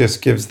it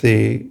just gives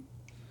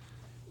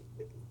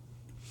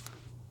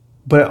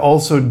but it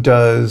also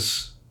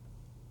does,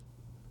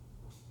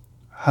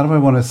 how do I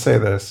want to say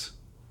this?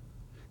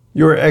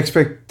 Your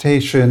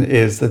expectation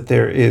is that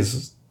there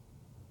is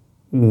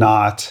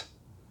not,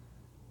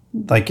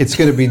 like, it's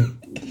going to be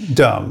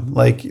dumb.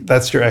 Like,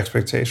 that's your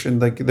expectation.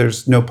 Like,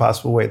 there's no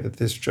possible way that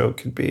this joke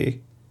could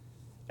be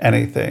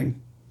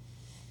anything.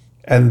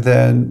 And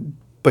then,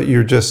 but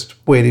you're just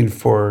waiting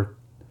for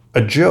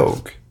a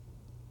joke.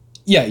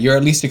 Yeah, you're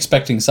at least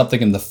expecting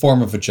something in the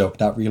form of a joke,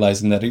 not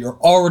realizing that you're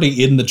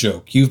already in the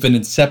joke. You've been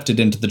incepted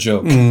into the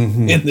joke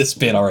in this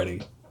bit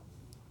already.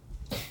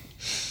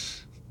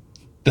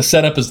 The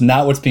setup is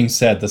not what's being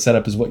said. The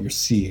setup is what you're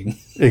seeing.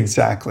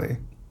 Exactly.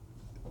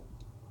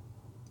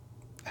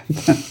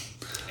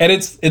 And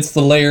it's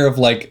the layer of,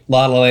 like,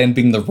 La La Land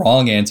being the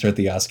wrong answer at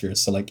the Oscars.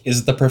 So, like,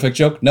 is it the perfect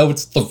joke? No,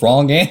 it's the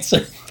wrong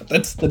answer. But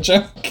that's the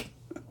joke.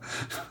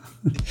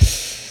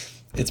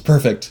 It's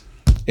perfect.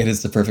 It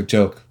is the perfect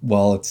joke.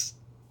 Well, it's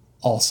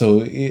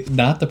also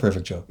not the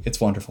perfect joke.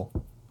 It's wonderful.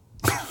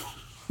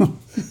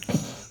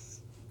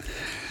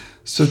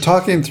 So,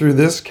 talking through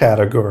this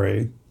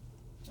category,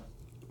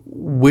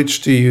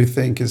 which do you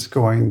think is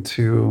going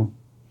to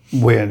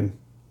win?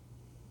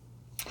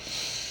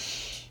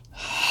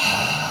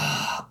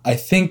 I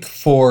think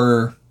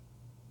for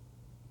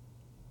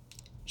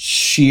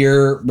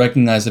sheer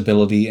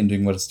recognizability and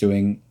doing what it's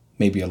doing,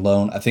 maybe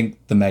alone, I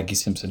think the Maggie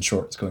Simpson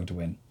short is going to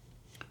win.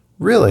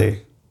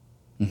 Really?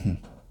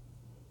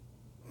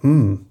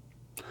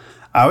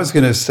 I was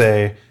going to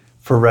say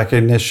for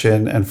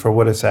recognition and for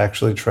what it's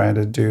actually trying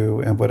to do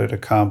and what it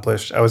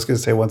accomplished, I was going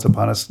to say Once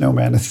Upon a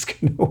Snowman is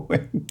going to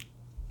win.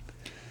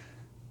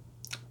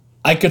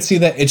 I could see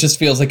that. It just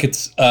feels like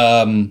it's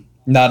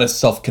not as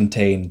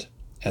self-contained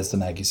as the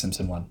Maggie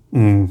Simpson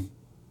one.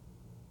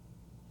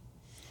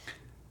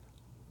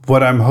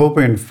 What I'm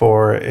hoping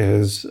for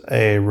is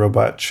a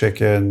Robot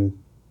Chicken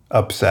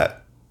upset.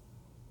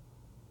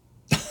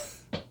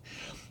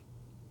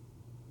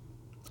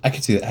 I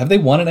could see that. Have they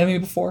won an Emmy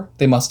before?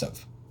 They must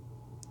have.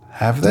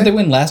 Have they? Did they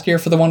win last year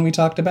for the one we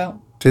talked about?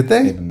 Did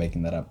they? They've been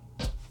making that up.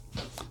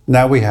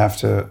 Now we have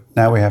to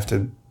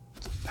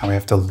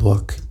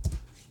look.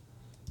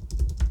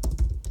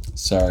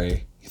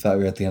 Sorry. You thought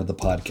we were at the end of the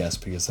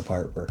podcast because the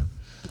part where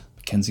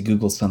Mackenzie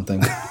Googled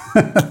something.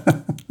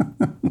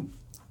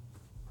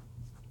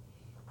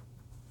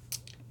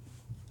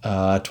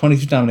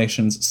 22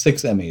 nominations,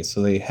 6 Emmys.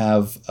 So they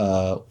have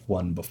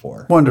won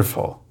before.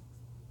 Wonderful.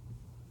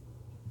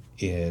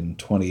 In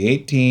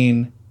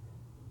 2018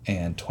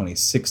 and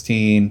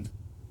 2016,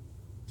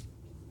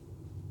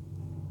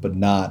 but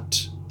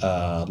not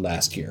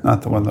last year.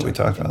 Not the one that we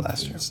talked about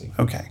last year.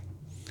 Okay.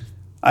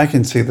 I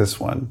can see this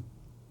one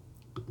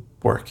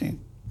working.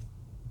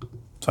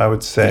 So I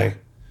would say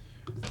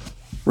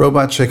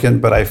Robot Chicken,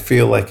 but I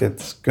feel like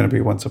it's going to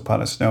be Once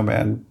Upon a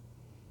Snowman.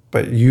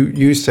 But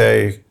you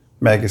say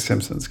Maggie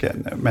Simpson's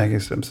getting it. Maggie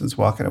Simpson's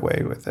walking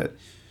away with it.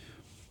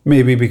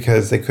 Maybe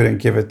because they couldn't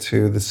give it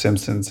to The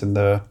Simpsons in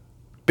the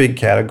big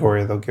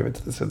category, they'll give it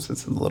to The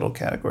Simpsons in the little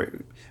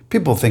category.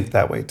 People think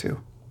that way too.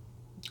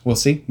 We'll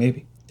see,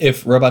 maybe.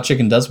 If Robot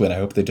Chicken does win, I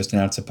hope they just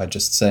announce it by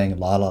just saying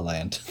La La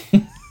Land.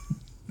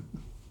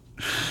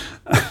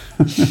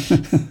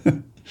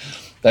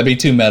 That'd be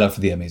too meta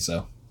for the Emmys,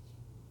 though.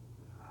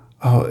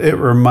 Oh, it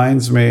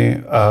reminds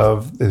me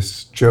of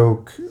this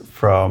joke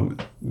from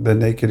The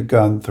Naked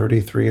Gun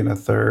 33 and a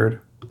Third,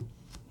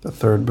 the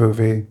third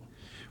movie,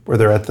 where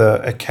they're at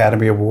the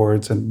Academy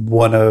Awards and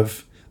one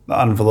of the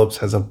envelopes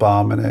has a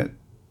bomb in it.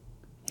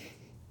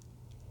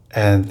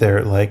 And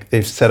they're like,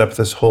 they've set up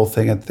this whole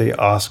thing at the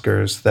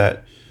Oscars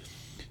that,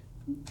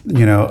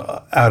 you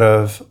know, out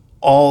of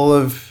all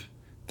of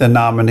the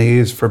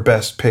nominees for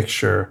Best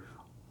Picture,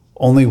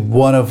 only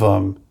one of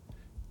them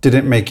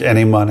didn't make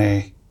any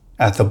money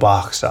at the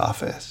box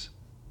office.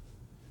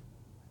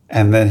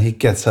 And then he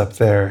gets up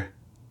there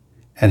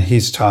and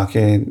he's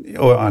talking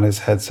on his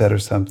headset or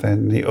something.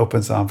 And he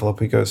opens the envelope.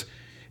 He goes,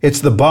 "It's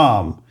The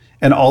Bomb."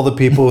 And all the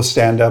people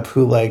stand up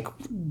who like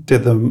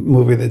did the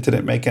movie that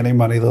didn't make any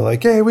money. They're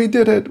like, "Hey, we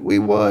did it. We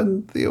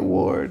won the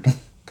award."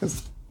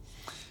 Because,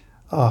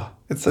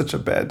 it's such a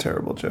bad,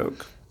 terrible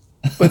joke,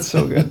 but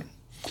so good.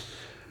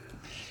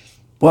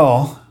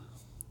 Well,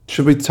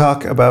 should we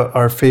talk about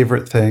our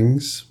favorite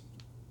things?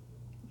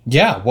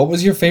 Yeah, what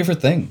was your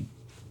favorite thing?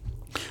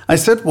 I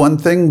said one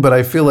thing, but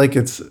I feel like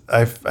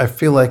I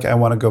feel like I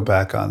want to go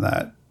back on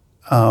that.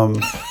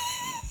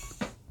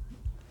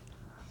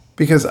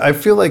 Because I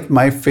feel like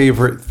my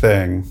favorite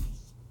thing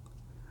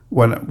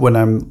when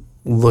I'm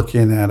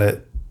looking at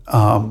it,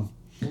 I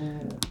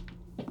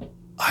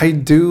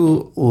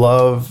do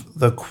love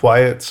the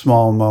quiet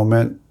small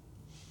moment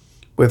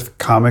with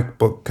comic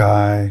book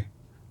guy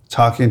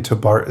talking to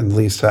Bart and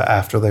Lisa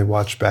after they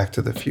watch Back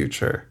to the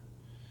Future.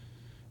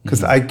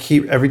 Because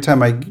every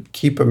time I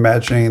keep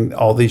imagining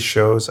all these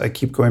shows, I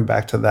keep going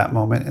back to that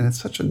moment. And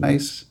it's such a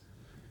nice,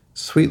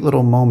 sweet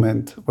little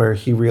moment where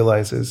he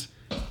realizes,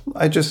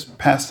 I just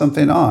passed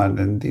something on.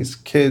 And these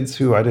kids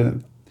who I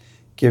didn't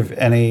give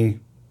any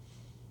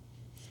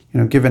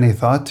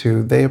thought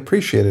to, they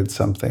appreciated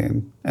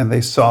something. And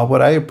they saw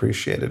what I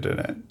appreciated in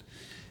it.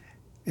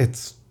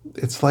 It's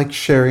like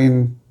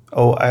sharing,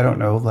 I don't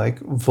know,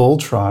 like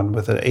Voltron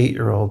with an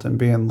 8-year-old and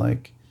being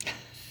like,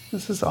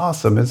 this is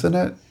awesome, isn't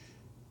it?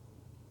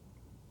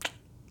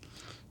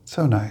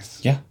 So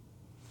nice. Yeah.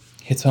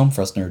 Hits home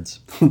for us nerds.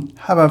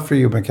 How about for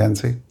you,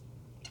 Mackenzie?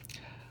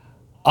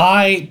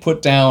 I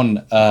put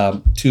down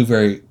two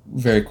very,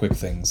 very quick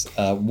things.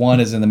 One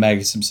is in the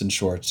Maggie Simpson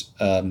short.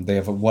 They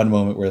have one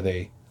moment where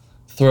they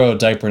throw a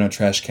diaper in a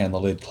trash can, the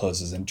lid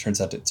closes, and it turns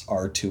out it's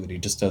R2, and he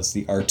just does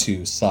the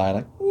R2 sigh,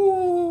 like,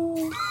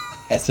 ooh,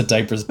 as the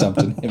diaper's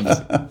dumped in him.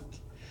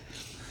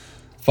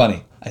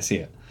 Funny. I see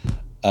it.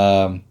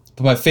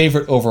 But my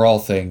favorite overall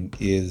thing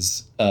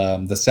is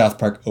the South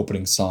Park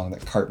opening song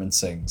that Cartman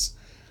sings.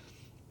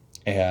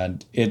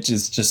 And it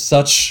is just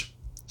such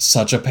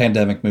a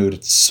pandemic mood.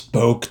 It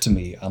spoke to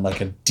me on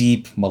like a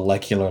deep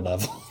molecular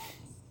level.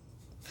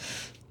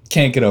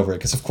 Can't get over it.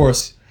 Because, of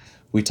course,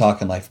 we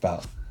talk in life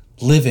about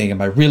living.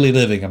 Am I really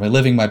living? Am I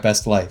living my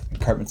best life? And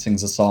Cartman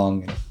sings a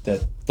song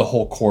that the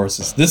whole chorus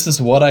is, this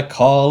is what I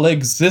call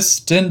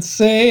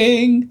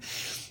existencing.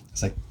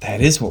 It's like,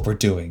 that is what we're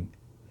doing.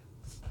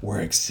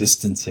 We're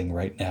existencing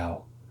right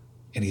now.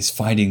 And he's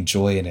finding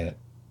joy in it.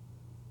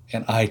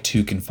 And I,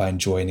 too, can find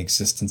joy in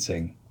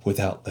existencing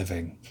without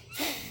living.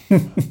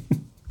 It's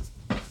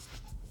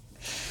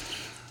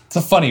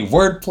a funny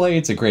wordplay.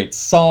 It's a great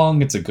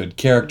song. It's a good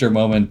character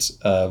moment.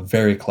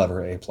 Very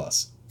clever A+.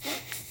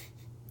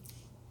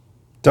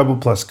 Double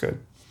plus good.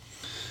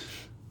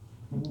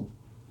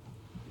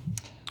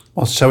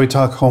 Well, shall we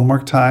talk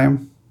homework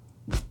time?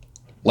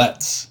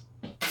 Let's.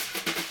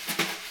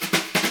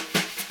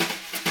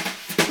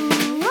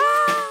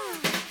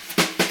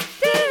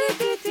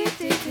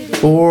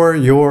 For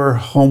your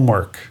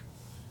homework,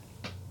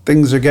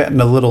 things are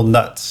getting a little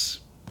nuts.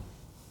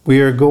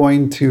 We are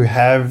going to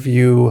have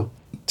you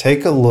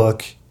take a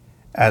look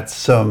at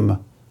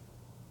some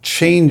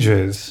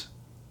changes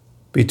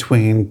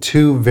between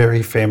two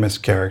very famous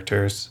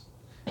characters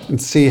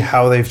and see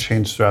how they've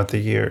changed throughout the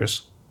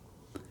years.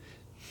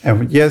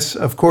 And yes,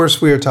 of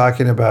course, we are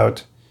talking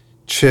about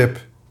Chip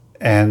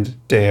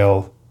and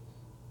Dale,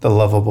 the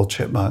lovable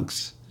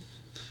chipmunks.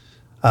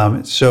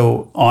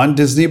 So on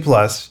Disney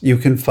Plus, you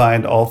can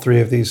find all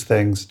three of these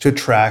things to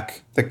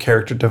track the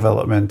character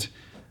development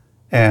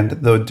and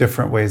the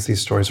different ways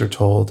these stories are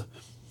told.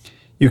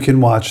 You can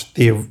watch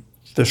the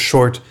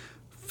short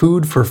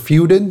Food for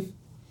Feudin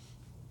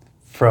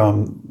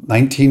from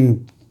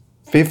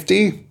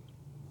 1950,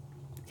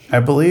 I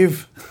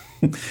believe,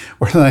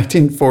 or the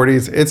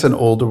 1940s. It's an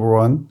older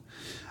one.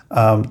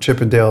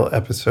 Chip and Dale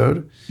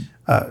episode.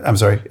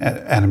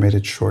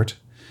 Animated short.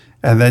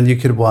 And then you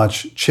could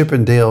watch Chip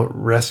and Dale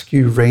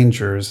Rescue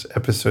Rangers,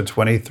 episode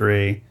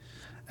 23,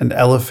 An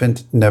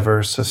Elephant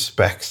Never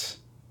Suspects.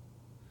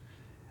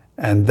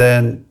 And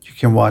then you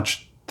can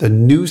watch the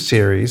new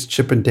series,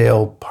 Chip and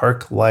Dale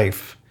Park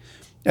Life,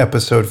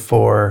 episode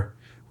 4,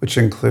 which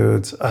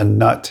includes A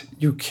Nut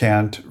You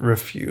Can't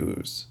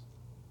Refuse.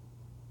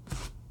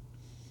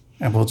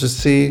 And we'll just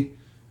see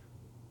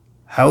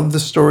how the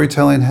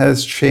storytelling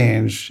has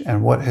changed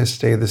and what has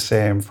stayed the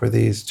same for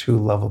these two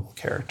lovable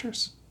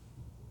characters.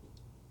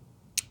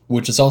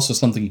 Which is also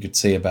something you could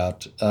say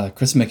about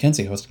Chris and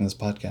Mackenzie hosting this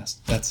podcast.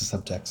 That's the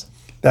subtext.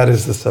 That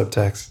is the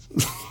subtext.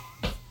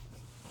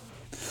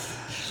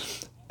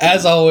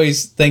 As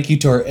always, thank you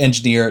to our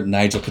engineer,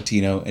 Nigel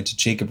Catino, and to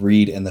Jacob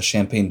Reed and the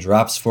Champagne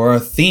Drops for our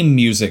theme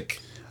music.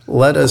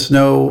 Let us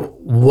know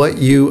what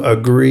you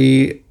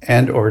agree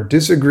and or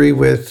disagree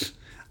with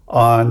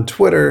on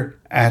Twitter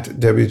at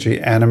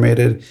WG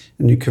Animated.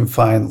 And you can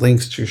find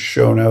links to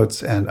show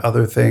notes and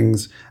other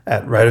things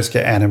at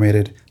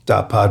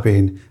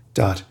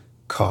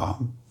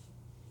writersgetanimated.podbean.com.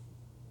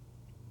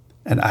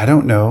 And I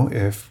don't know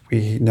if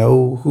we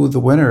know who the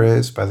winner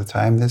is by the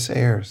time this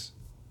airs.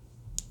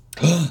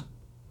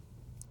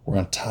 We're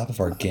on top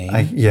of our game.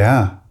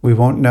 We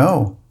won't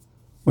know.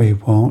 We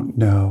won't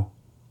know.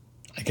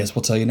 I guess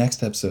we'll tell you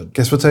next episode.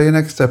 Good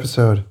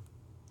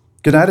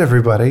night,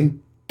 everybody.